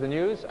man with the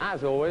news.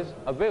 As always,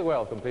 a big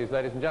welcome, please,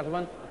 ladies and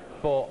gentlemen,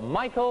 for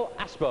Michael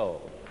Aspel.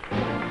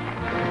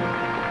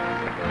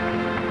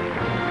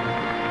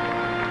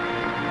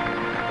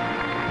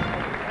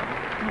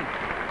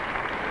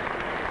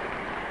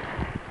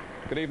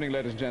 Good evening,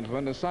 ladies and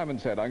gentlemen. As Simon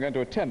said, I'm going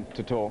to attempt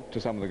to talk to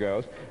some of the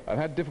girls. I've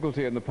had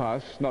difficulty in the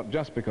past, not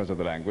just because of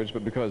the language,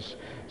 but because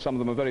some of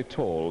them are very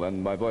tall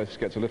and my voice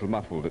gets a little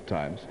muffled at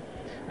times.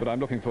 But I'm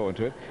looking forward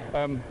to it.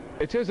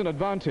 It is an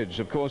advantage,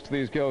 of course, to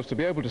these girls to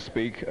be able to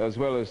speak as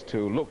well as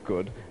to look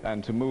good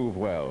and to move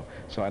well.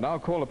 So I now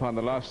call upon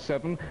the last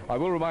 7. I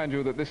will remind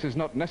you that this is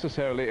not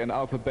necessarily in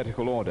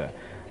alphabetical order.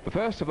 The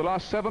first of the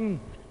last 7,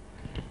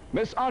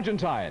 Miss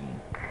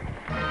Argentine.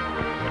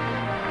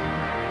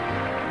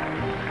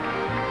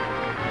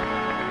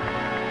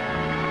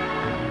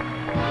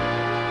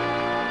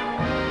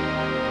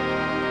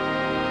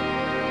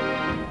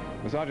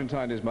 Miss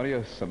Argentine is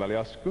Maria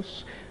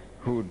Sabaliauskas,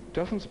 who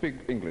doesn't speak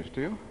English,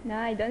 do you? No,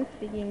 I don't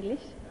speak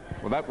English.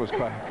 Well, that was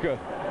quite good.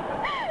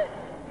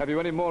 Have you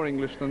any more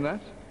English than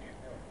that?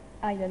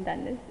 I don't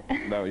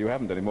understand. No, you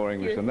haven't any more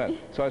English than that.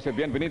 So I say,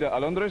 bienvenida a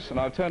Londres, and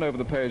I'll turn over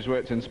the page where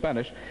it's in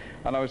Spanish,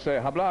 and I would say,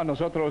 habla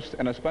nosotros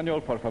en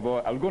español, por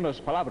favor, algunas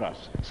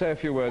palabras. Say a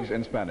few words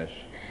in Spanish.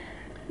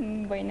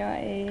 Bueno,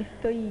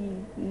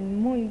 estoy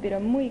muy,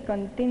 pero muy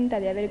contenta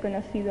de haber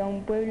conocido a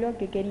un pueblo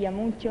que quería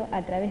mucho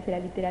a través de la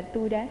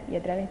literatura y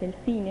a través del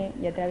cine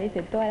y a través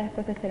de todas las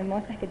cosas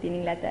hermosas que tiene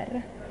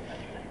Inglaterra.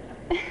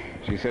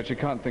 She said she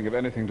can't think of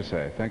anything to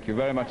say. Thank you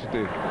very much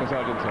indeed, Miss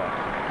Argentine.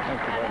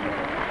 Thank you very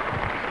much.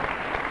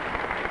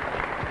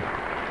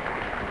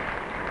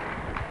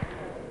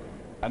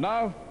 And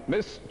now,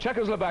 Miss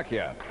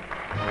Czechoslovakia.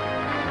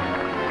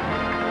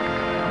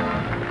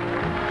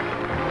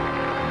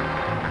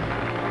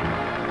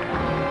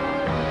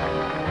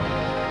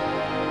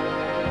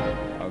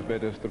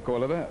 Alzbeta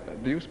Strukolova,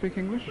 do you speak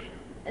English?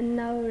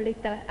 No,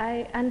 little.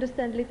 I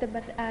understand little,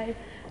 but I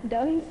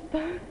don't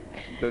speak.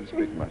 Don't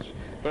speak much.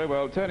 Very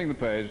well, turning the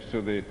page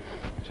to the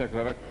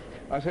Czechoslovak.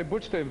 I say,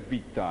 buďte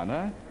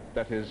vítána,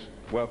 that is,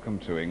 welcome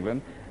to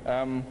England.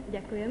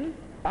 Ďakujem.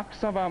 Ak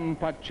sa vám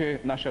páči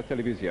naša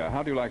televízia?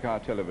 How do you like our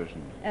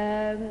television?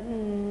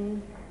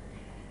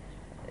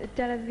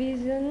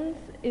 Televisions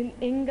in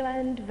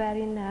England,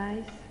 very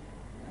nice.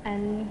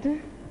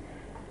 And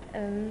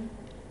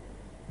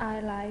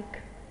I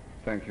like.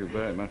 Thank you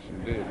very much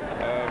indeed.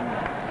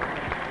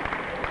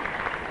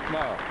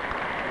 Now,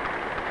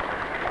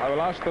 I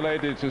will ask the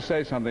lady to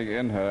say something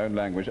in her own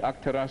language. Ak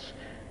teraz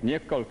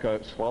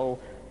niekoľko slov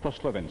po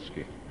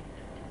slovensky.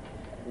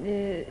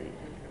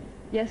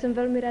 Ja som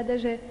veľmi rada,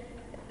 že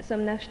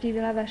som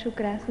navštívila vašu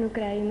krásnu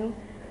krajinu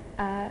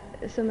a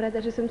som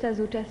rada, že som sa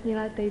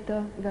zúčastnila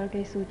tejto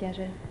veľkej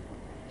súťaže.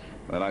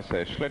 Then I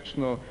say,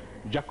 Šlečno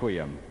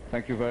ďakujem.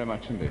 Thank you very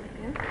much indeed.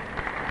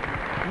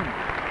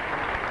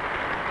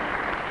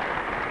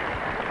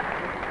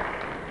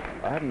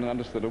 I haven't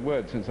understood a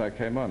word since I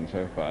came on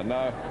so far.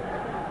 Now,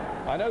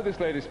 I know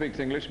this lady speaks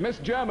English. Miss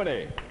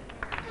Germany.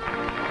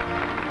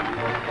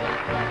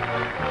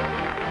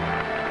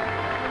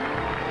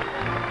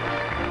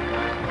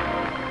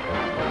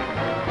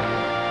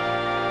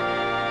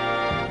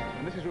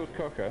 And this is Ruth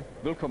Kocher.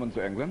 Willkommen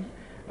to England.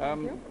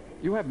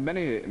 You have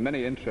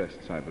many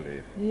interests, I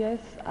believe.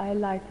 Yes, I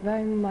like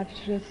very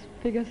much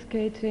figure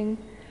skating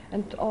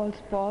and all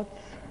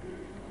sports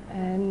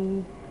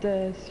and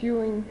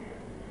sewing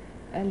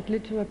and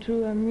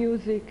literature,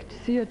 music,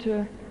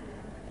 theater,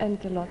 and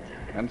a lot.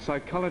 And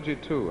psychology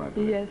too, I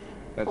believe. Yes.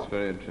 That's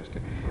very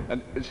interesting.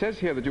 And it says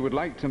here that you would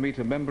like to meet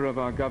a member of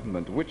our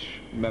government.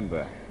 Which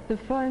member? The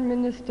Foreign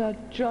Minister,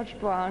 George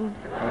Brown.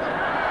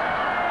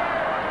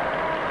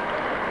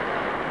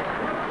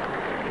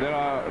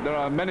 There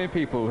are many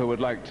people who would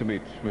like to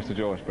meet Mr.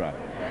 George Brown.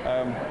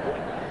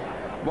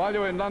 While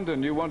you're in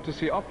London, you want to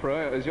see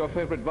opera. Is your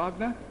favorite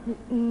Wagner?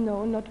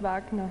 No, not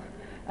Wagner.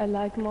 I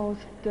like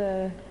most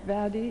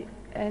Verdi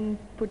and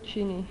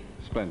Puccini.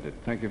 Splendid.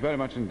 Thank you very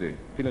much indeed.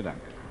 Vielen Dank.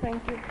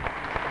 Thank you.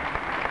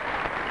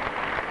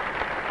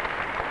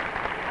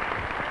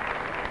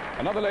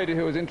 Another lady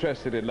who is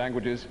interested in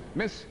languages,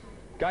 Miss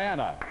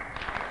Guyana.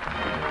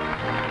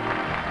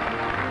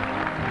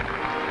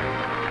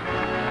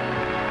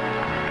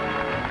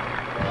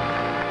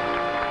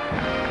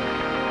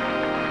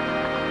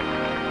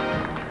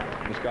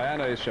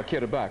 Diana is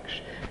Shakira Baksh.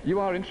 You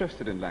are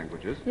interested in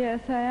languages.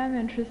 Yes, I am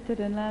interested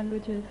in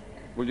languages.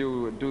 Will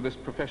you do this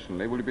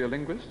professionally? Will you be a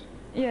linguist?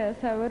 Yes,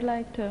 I would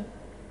like to.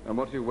 And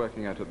what are you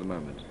working at the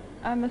moment?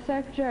 I'm a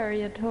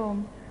secretary at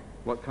home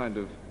What kind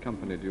of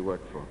company do you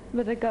work for?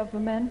 with the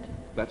government.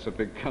 That's a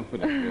big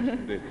company, yes,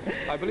 indeed.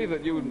 I believe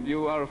that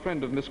you are a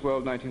friend of Miss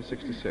World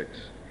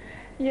 1966.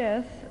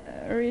 Yes,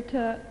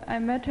 Rita, I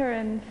met her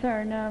in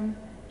Suriname.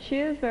 She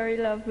is very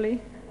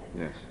lovely.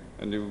 Yes.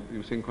 And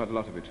you've seen quite a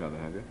lot of each other,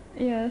 have you?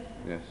 Yes.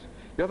 Yes.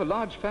 You have a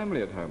large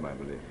family at home, I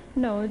believe.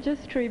 No,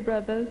 just 3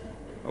 brothers.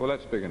 Oh, well,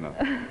 that's big enough.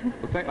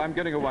 Well, I'm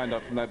getting a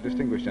wind-up from that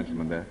distinguished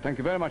gentleman there. Thank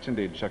you very much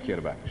indeed,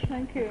 Shakira Baksh.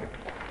 Thank you.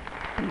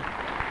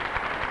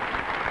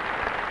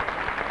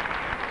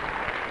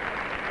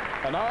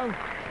 And now,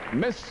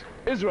 Miss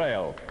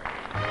Israel.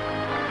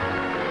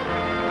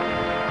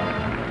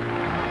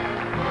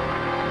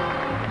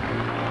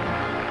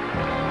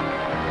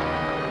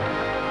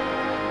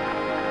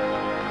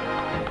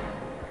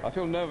 I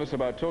feel nervous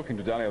about talking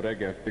to Dalia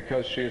Regev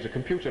because she is a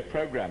computer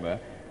programmer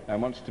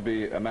and wants to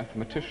be a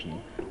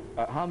mathematician.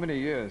 How many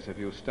years have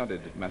you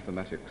studied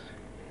mathematics?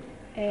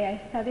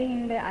 I studied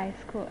in the high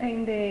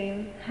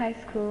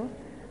school.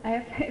 I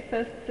have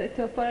first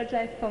to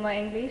apologize for my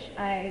English.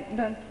 I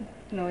don't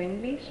know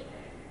English.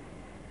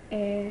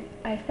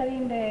 I study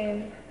in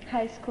the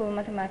high school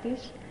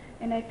mathematics,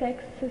 and I take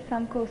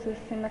some courses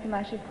in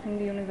mathematics in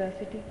the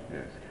university.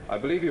 Yes. I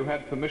believe you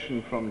had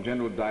permission from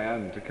General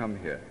Dayan to come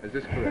here. Is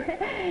this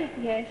correct?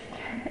 Yes.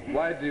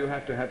 Why do you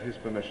have to have his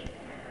permission?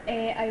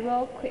 I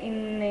work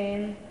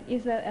in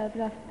Israel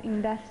aircraft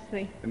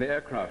industry. In the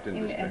aircraft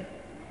industry?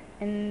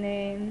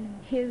 And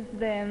he's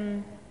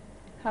the,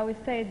 how we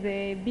say,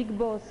 the big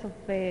boss of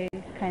the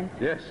country.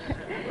 Yes,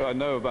 well, I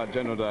know about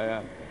General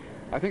Dayan.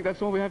 I think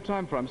that's all we have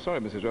time for. I'm sorry,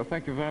 Mrs. Israel.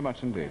 Thank you very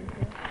much indeed.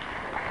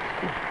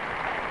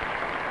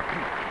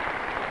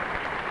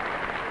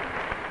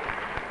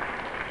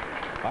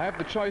 I have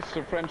the choice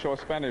of French or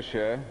Spanish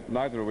here,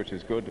 neither of which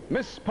is good.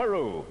 Miss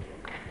Peru.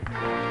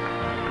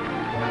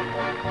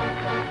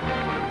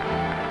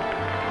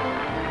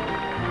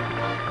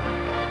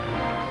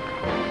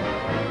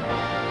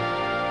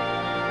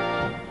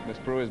 Miss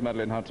Peru is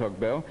Madeleine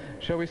Hartog-Bell.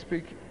 Shall we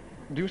speak...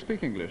 Do you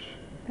speak English?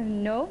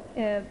 No,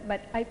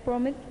 but I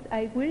promise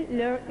I will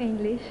learn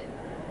English.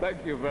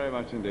 Thank you very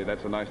much indeed.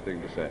 That's a nice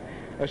thing to say.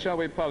 Shall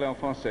we parler en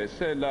français?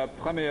 C'est la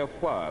première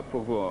fois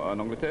pour vous en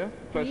Angleterre?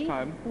 First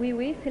time? Oui,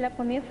 oui, c'est la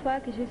première fois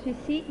que je suis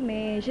ici,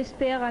 mais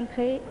j'espère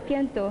rentrer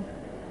bientôt.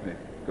 Oui,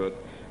 good.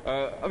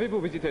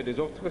 Avez-vous visité des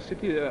autres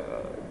cités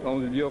en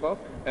Europe?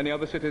 Any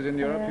other cities in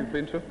Europe you've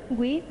been to?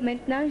 Oui,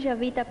 maintenant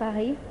j'habite à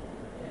Paris.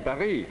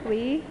 Paris?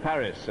 Oui.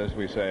 Paris, as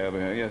we say over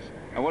here, yes.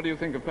 And what do you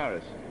think of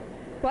Paris?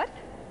 What?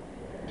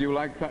 Do you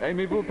like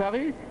Aimez-vous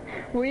Paris?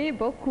 Oui,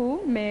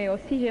 beaucoup, mais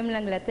aussi j'aime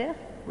l'Angleterre.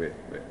 Oui,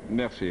 oui.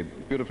 Merci.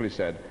 Beautifully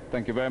said.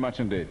 Thank you very much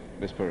indeed,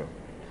 Miss Peru.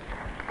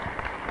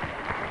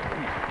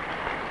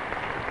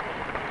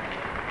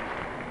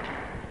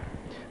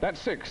 That's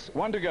 6.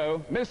 1 to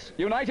go. Miss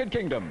United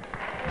Kingdom.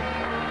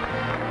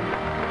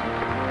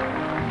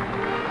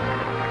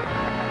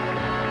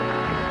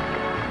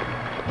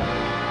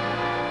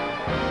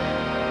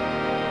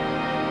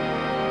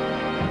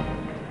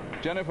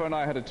 Jennifer and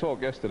I had a talk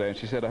yesterday, and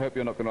she said, I hope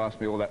you're not going to ask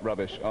me all that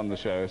rubbish on the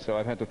show, so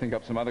I've had to think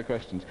up some other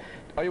questions.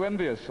 Are you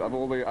envious of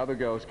all the other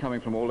girls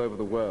coming from all over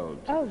the world?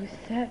 Oh,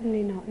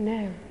 certainly not.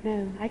 No,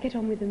 no. I get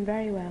on with them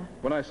very well.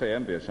 When I say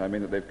envious, I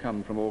mean that they've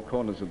come from all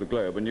corners of the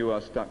globe, and you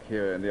are stuck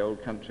here in the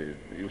old country.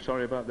 Are you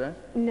sorry about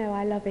that? No,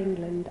 I love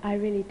England. I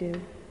really do.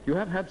 You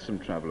have had some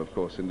travel, of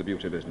course, in the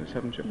beauty business,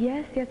 haven't you?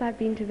 Yes, yes, I've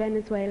been to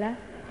Venezuela,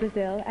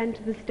 Brazil, and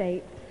to the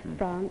States,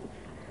 France.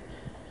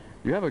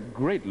 You have a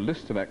great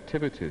list of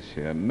activities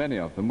here, many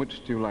of them.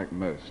 Which do you like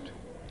most?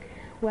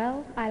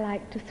 Well, I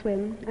like to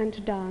swim and to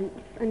dance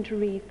and to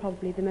read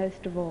probably the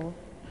most of all.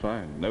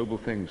 Fine, noble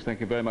things. Thank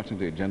you very much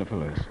indeed, Jennifer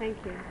Lewis.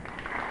 Thank you.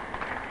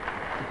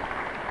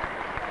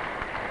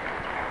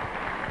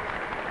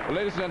 Well,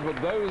 ladies and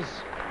gentlemen, those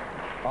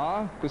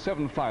are the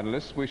 7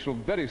 finalists. We shall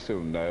very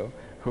soon know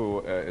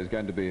who is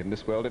going to be in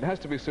Miss World. It has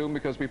to be soon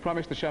because we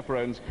promised the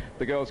chaperones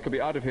the girls could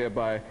be out of here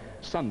by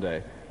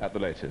Sunday at the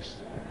latest.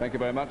 Thank you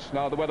very much.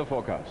 Now the weather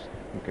forecast.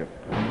 Okay.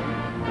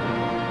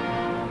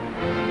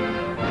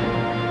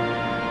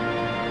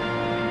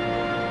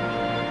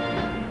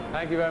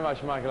 Thank you very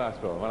much, Michael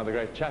Aspel, one of the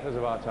great chatters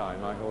of our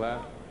time. Michael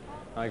there.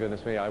 My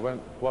goodness me, I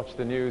won't watch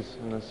the news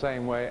in the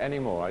same way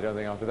anymore, I don't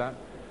think, after that.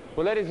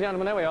 Well, ladies and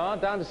gentlemen, there we are,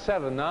 down to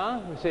 7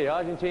 now. We see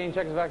Argentina,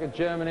 Czechoslovakia,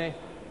 Germany,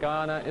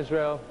 Ghana,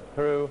 Israel,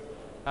 Peru,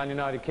 and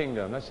United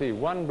Kingdom. Let's see,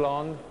 1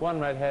 blonde, 1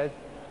 redhead,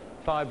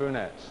 5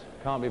 brunettes.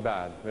 Can't be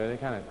bad, really,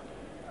 can it?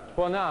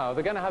 Well, now,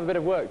 they're going to have a bit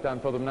of work done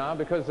for them now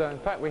because, in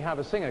fact, we have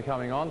a singer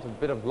coming on to a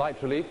bit of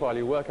light relief while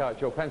you work out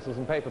your pencils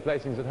and paper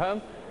placings at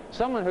home.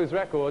 Someone whose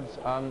records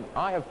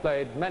I have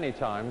played many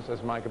times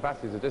as my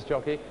capacity as a disc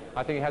jockey.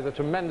 I think he has a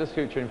tremendous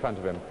future in front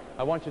of him.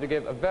 I want you to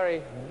give a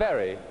very,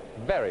 very,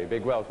 very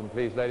big welcome,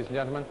 please, ladies and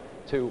gentlemen,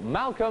 to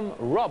Malcolm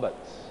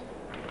Roberts.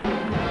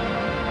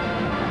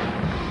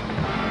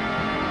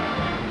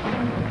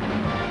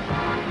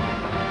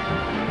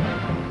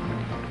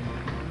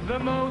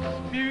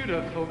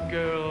 beautiful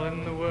girl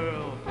in the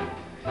world.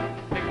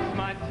 Picks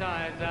my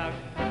ties out,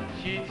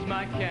 she eats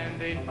my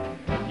candy.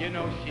 You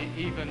know she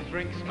even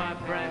drinks my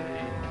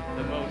brandy.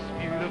 The most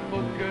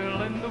beautiful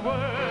girl in the world.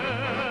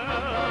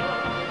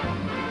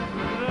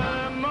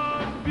 The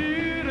most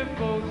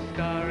beautiful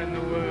star in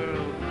the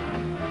world.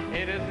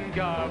 It isn't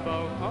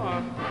Garbo,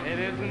 it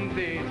isn't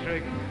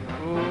Dietrich.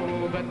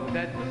 Ooh, but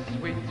that's a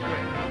sweet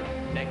trick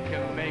that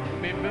can make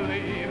me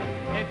believe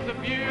it's a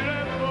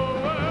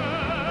beautiful world.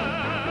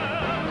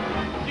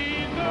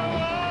 She's the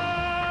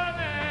one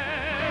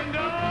and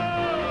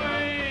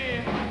only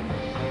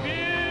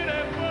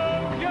beautiful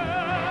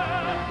girl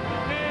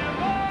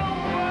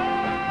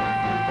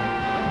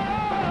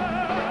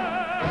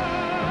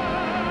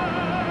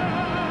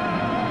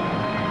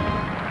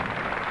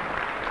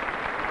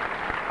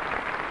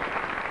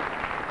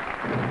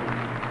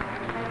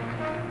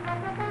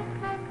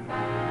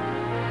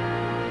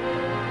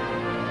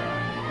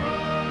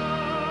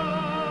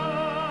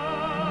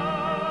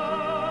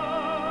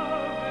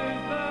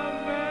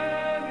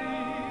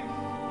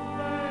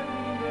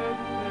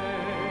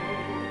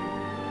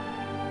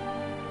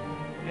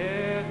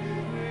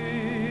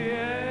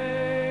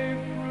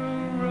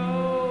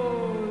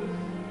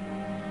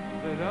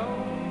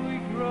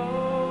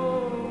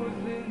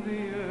in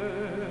the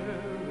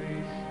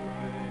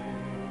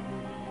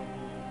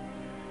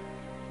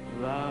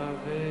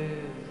love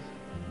is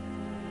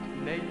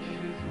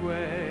nature's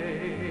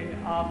way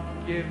of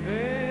giving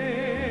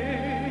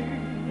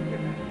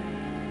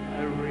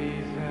a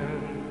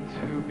reason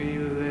to be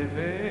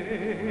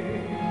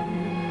living.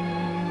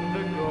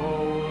 The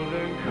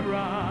golden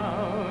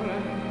crown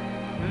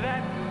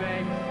that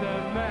makes a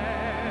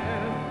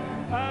man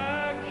a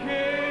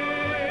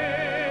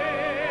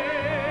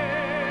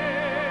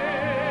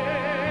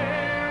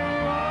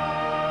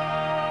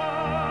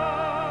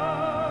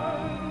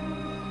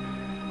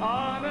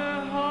on a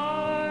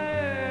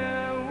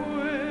high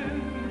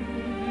windy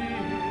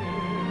hill.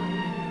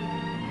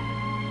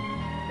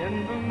 In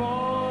the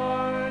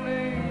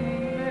morning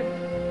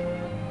mist,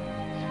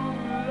 two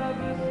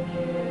lovers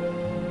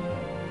kissed,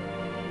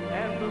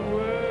 and the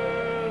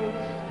world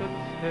stood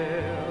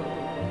still.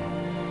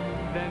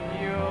 Then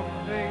your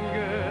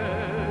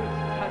fingers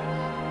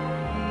touched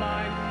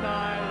my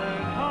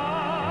silent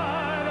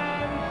heart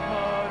and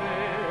taught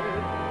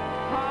it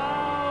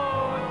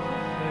how to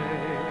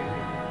say,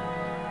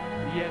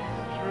 yes,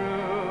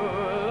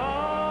 true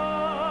love's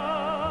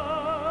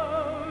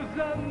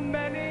a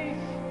many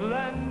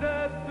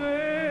splendid thing.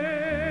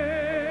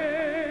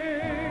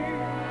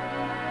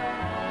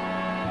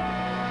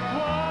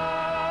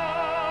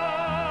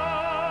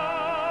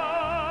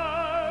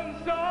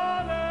 Once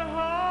on a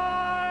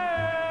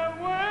high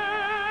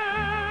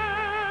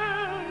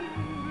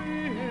windy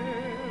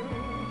hill,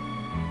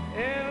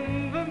 in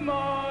the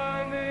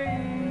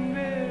morning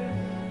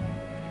mist,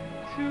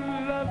 two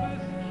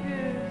lovers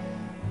kissed,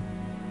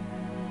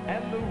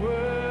 and the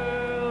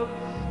world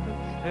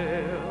stood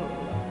still.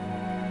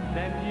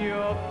 Then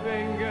your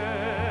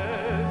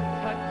fingers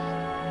touched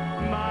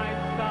my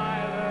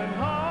silent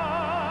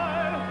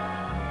heart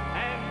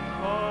and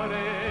taught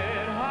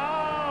it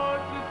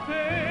how to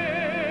sing.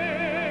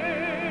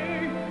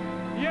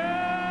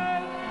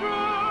 Yes, true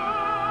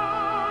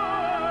love,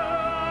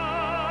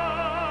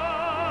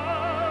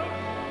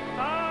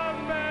 a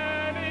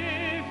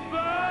many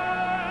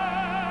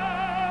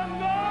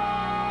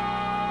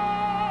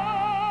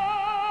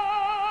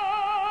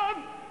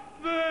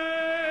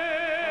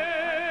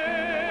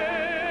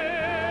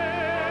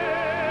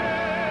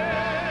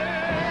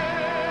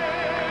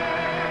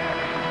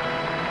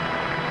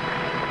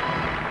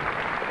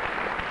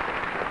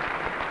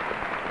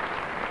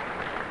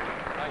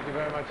Thank you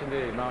very much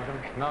indeed, Malcolm.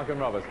 Malcolm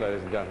Roberts,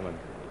 ladies and gentlemen.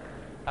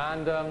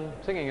 And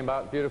singing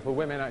about beautiful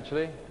women,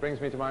 actually,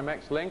 brings me to my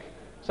next link.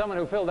 Someone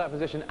who filled that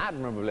position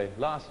admirably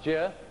last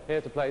year,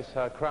 here to place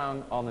her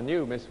crown on the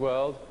new Miss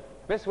World.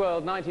 Miss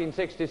World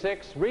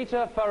 1966,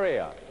 Rita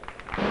Faria.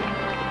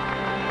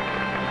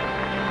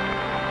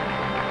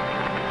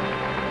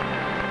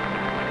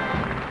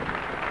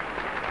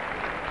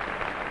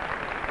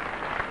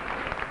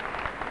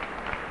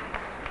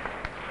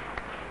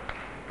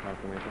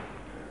 Welcome, Rita.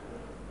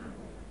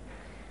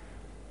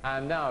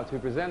 And now to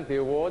present the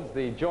awards,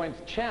 the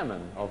joint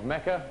chairman of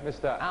Mecca,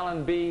 Mr.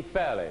 Alan B.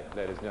 Fairley,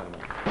 ladies and gentlemen.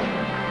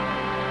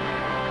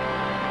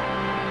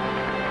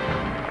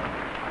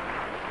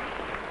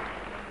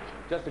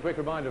 Just a quick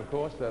reminder, of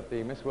course, that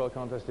the Miss World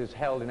contest is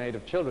held in aid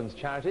of children's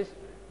charities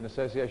in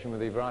association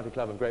with the Variety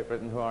Club of Great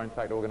Britain, who are in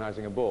fact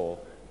organising a ball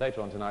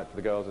later on tonight for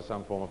the girls as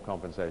some form of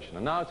compensation.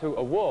 And now to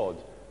award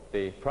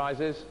the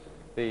prizes,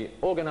 the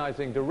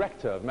organising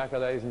director of Mecca,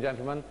 ladies and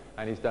gentlemen,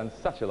 and he's done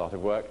such a lot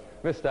of work,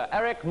 Mr.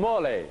 Eric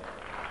Morley.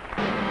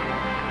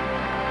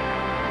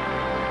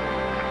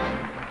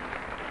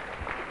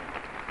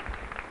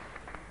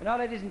 Now,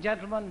 ladies and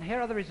gentlemen, here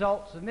are the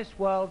results of Miss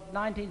World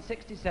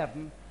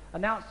 1967,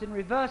 announced in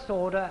reverse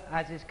order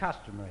as is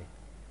customary.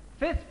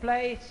 5th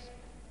place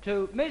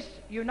to Miss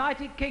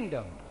United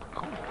Kingdom.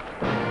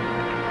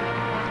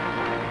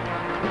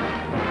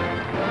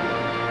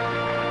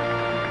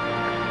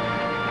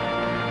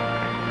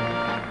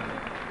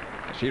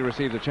 She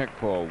receives a cheque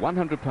for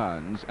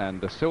 £100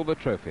 and a silver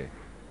trophy.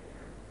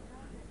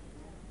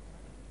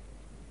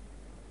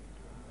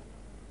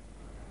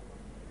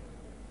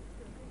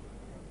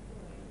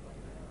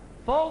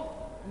 Fourth,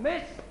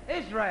 Miss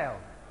Israel.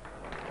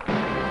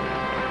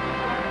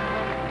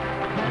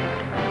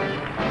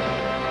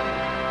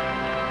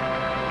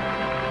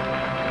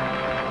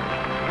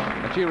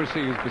 And she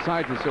receives,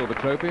 besides the silver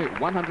trophy,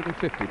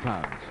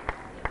 £150.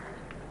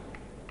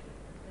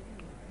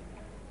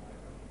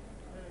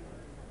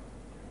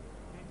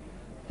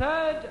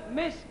 Third,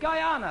 Miss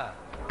Guyana.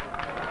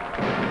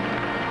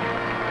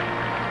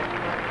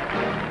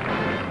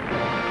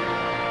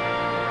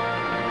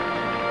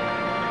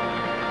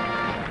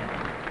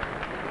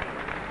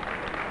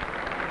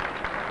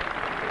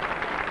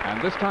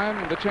 And this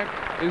time the cheque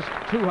is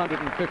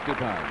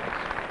 £250.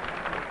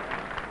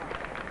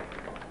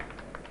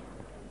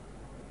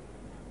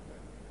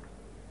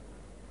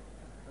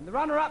 And the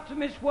runner-up to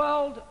Miss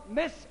World,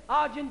 Miss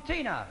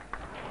Argentina.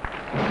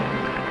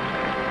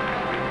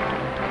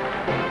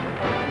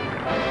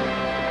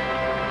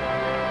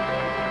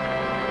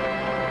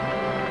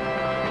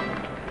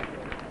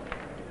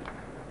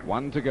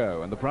 One to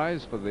go, and the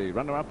prize for the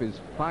runner-up is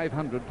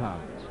 £500.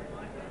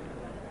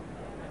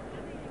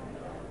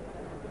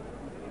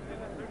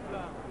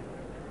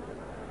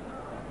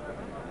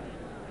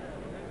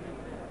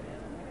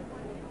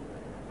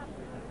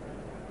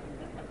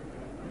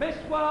 Miss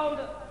World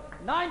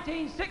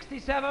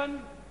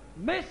 1967,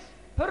 Miss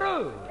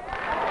Peru.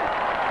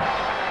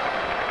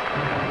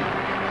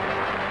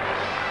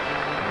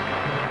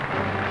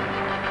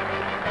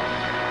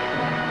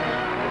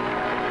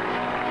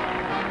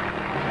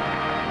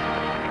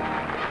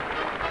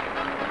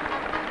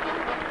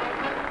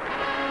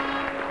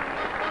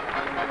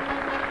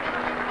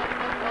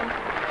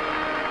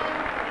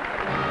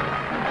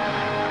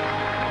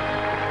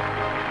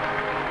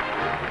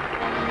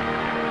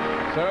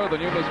 So the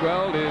new Miss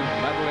World is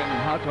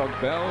Madeline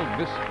Hartog-Bell,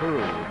 Miss Peru,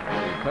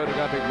 a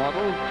photographic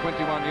model,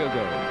 21 years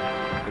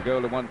old. The girl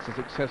who wants a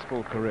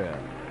successful career.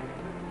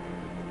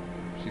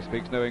 She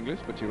speaks no English,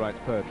 but she writes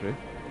poetry.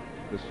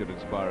 This should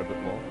inspire a bit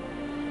more.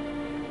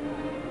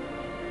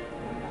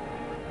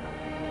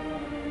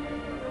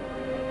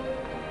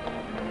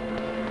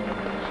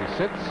 She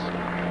sits.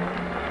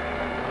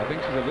 I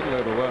think she's a little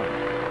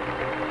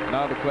overwhelmed.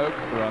 Now the cloak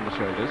around the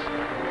shoulders.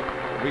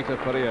 Rita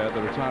Faria,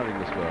 the retiring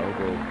Miss World,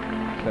 will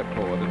step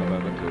forward in a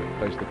moment to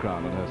place the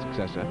crown on her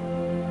successor.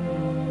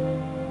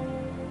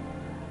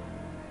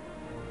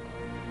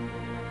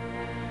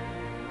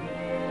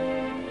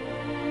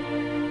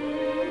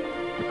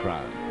 The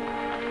crown.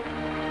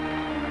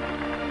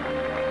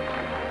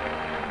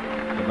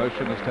 The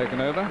motion is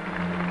taken over.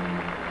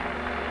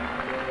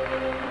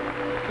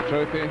 The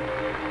trophy.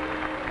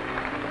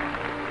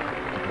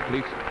 To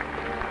complete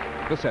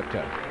the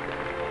scepter.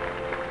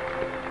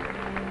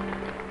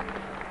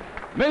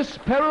 Miss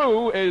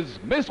Peru is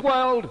Miss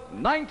World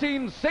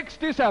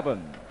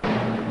 1967.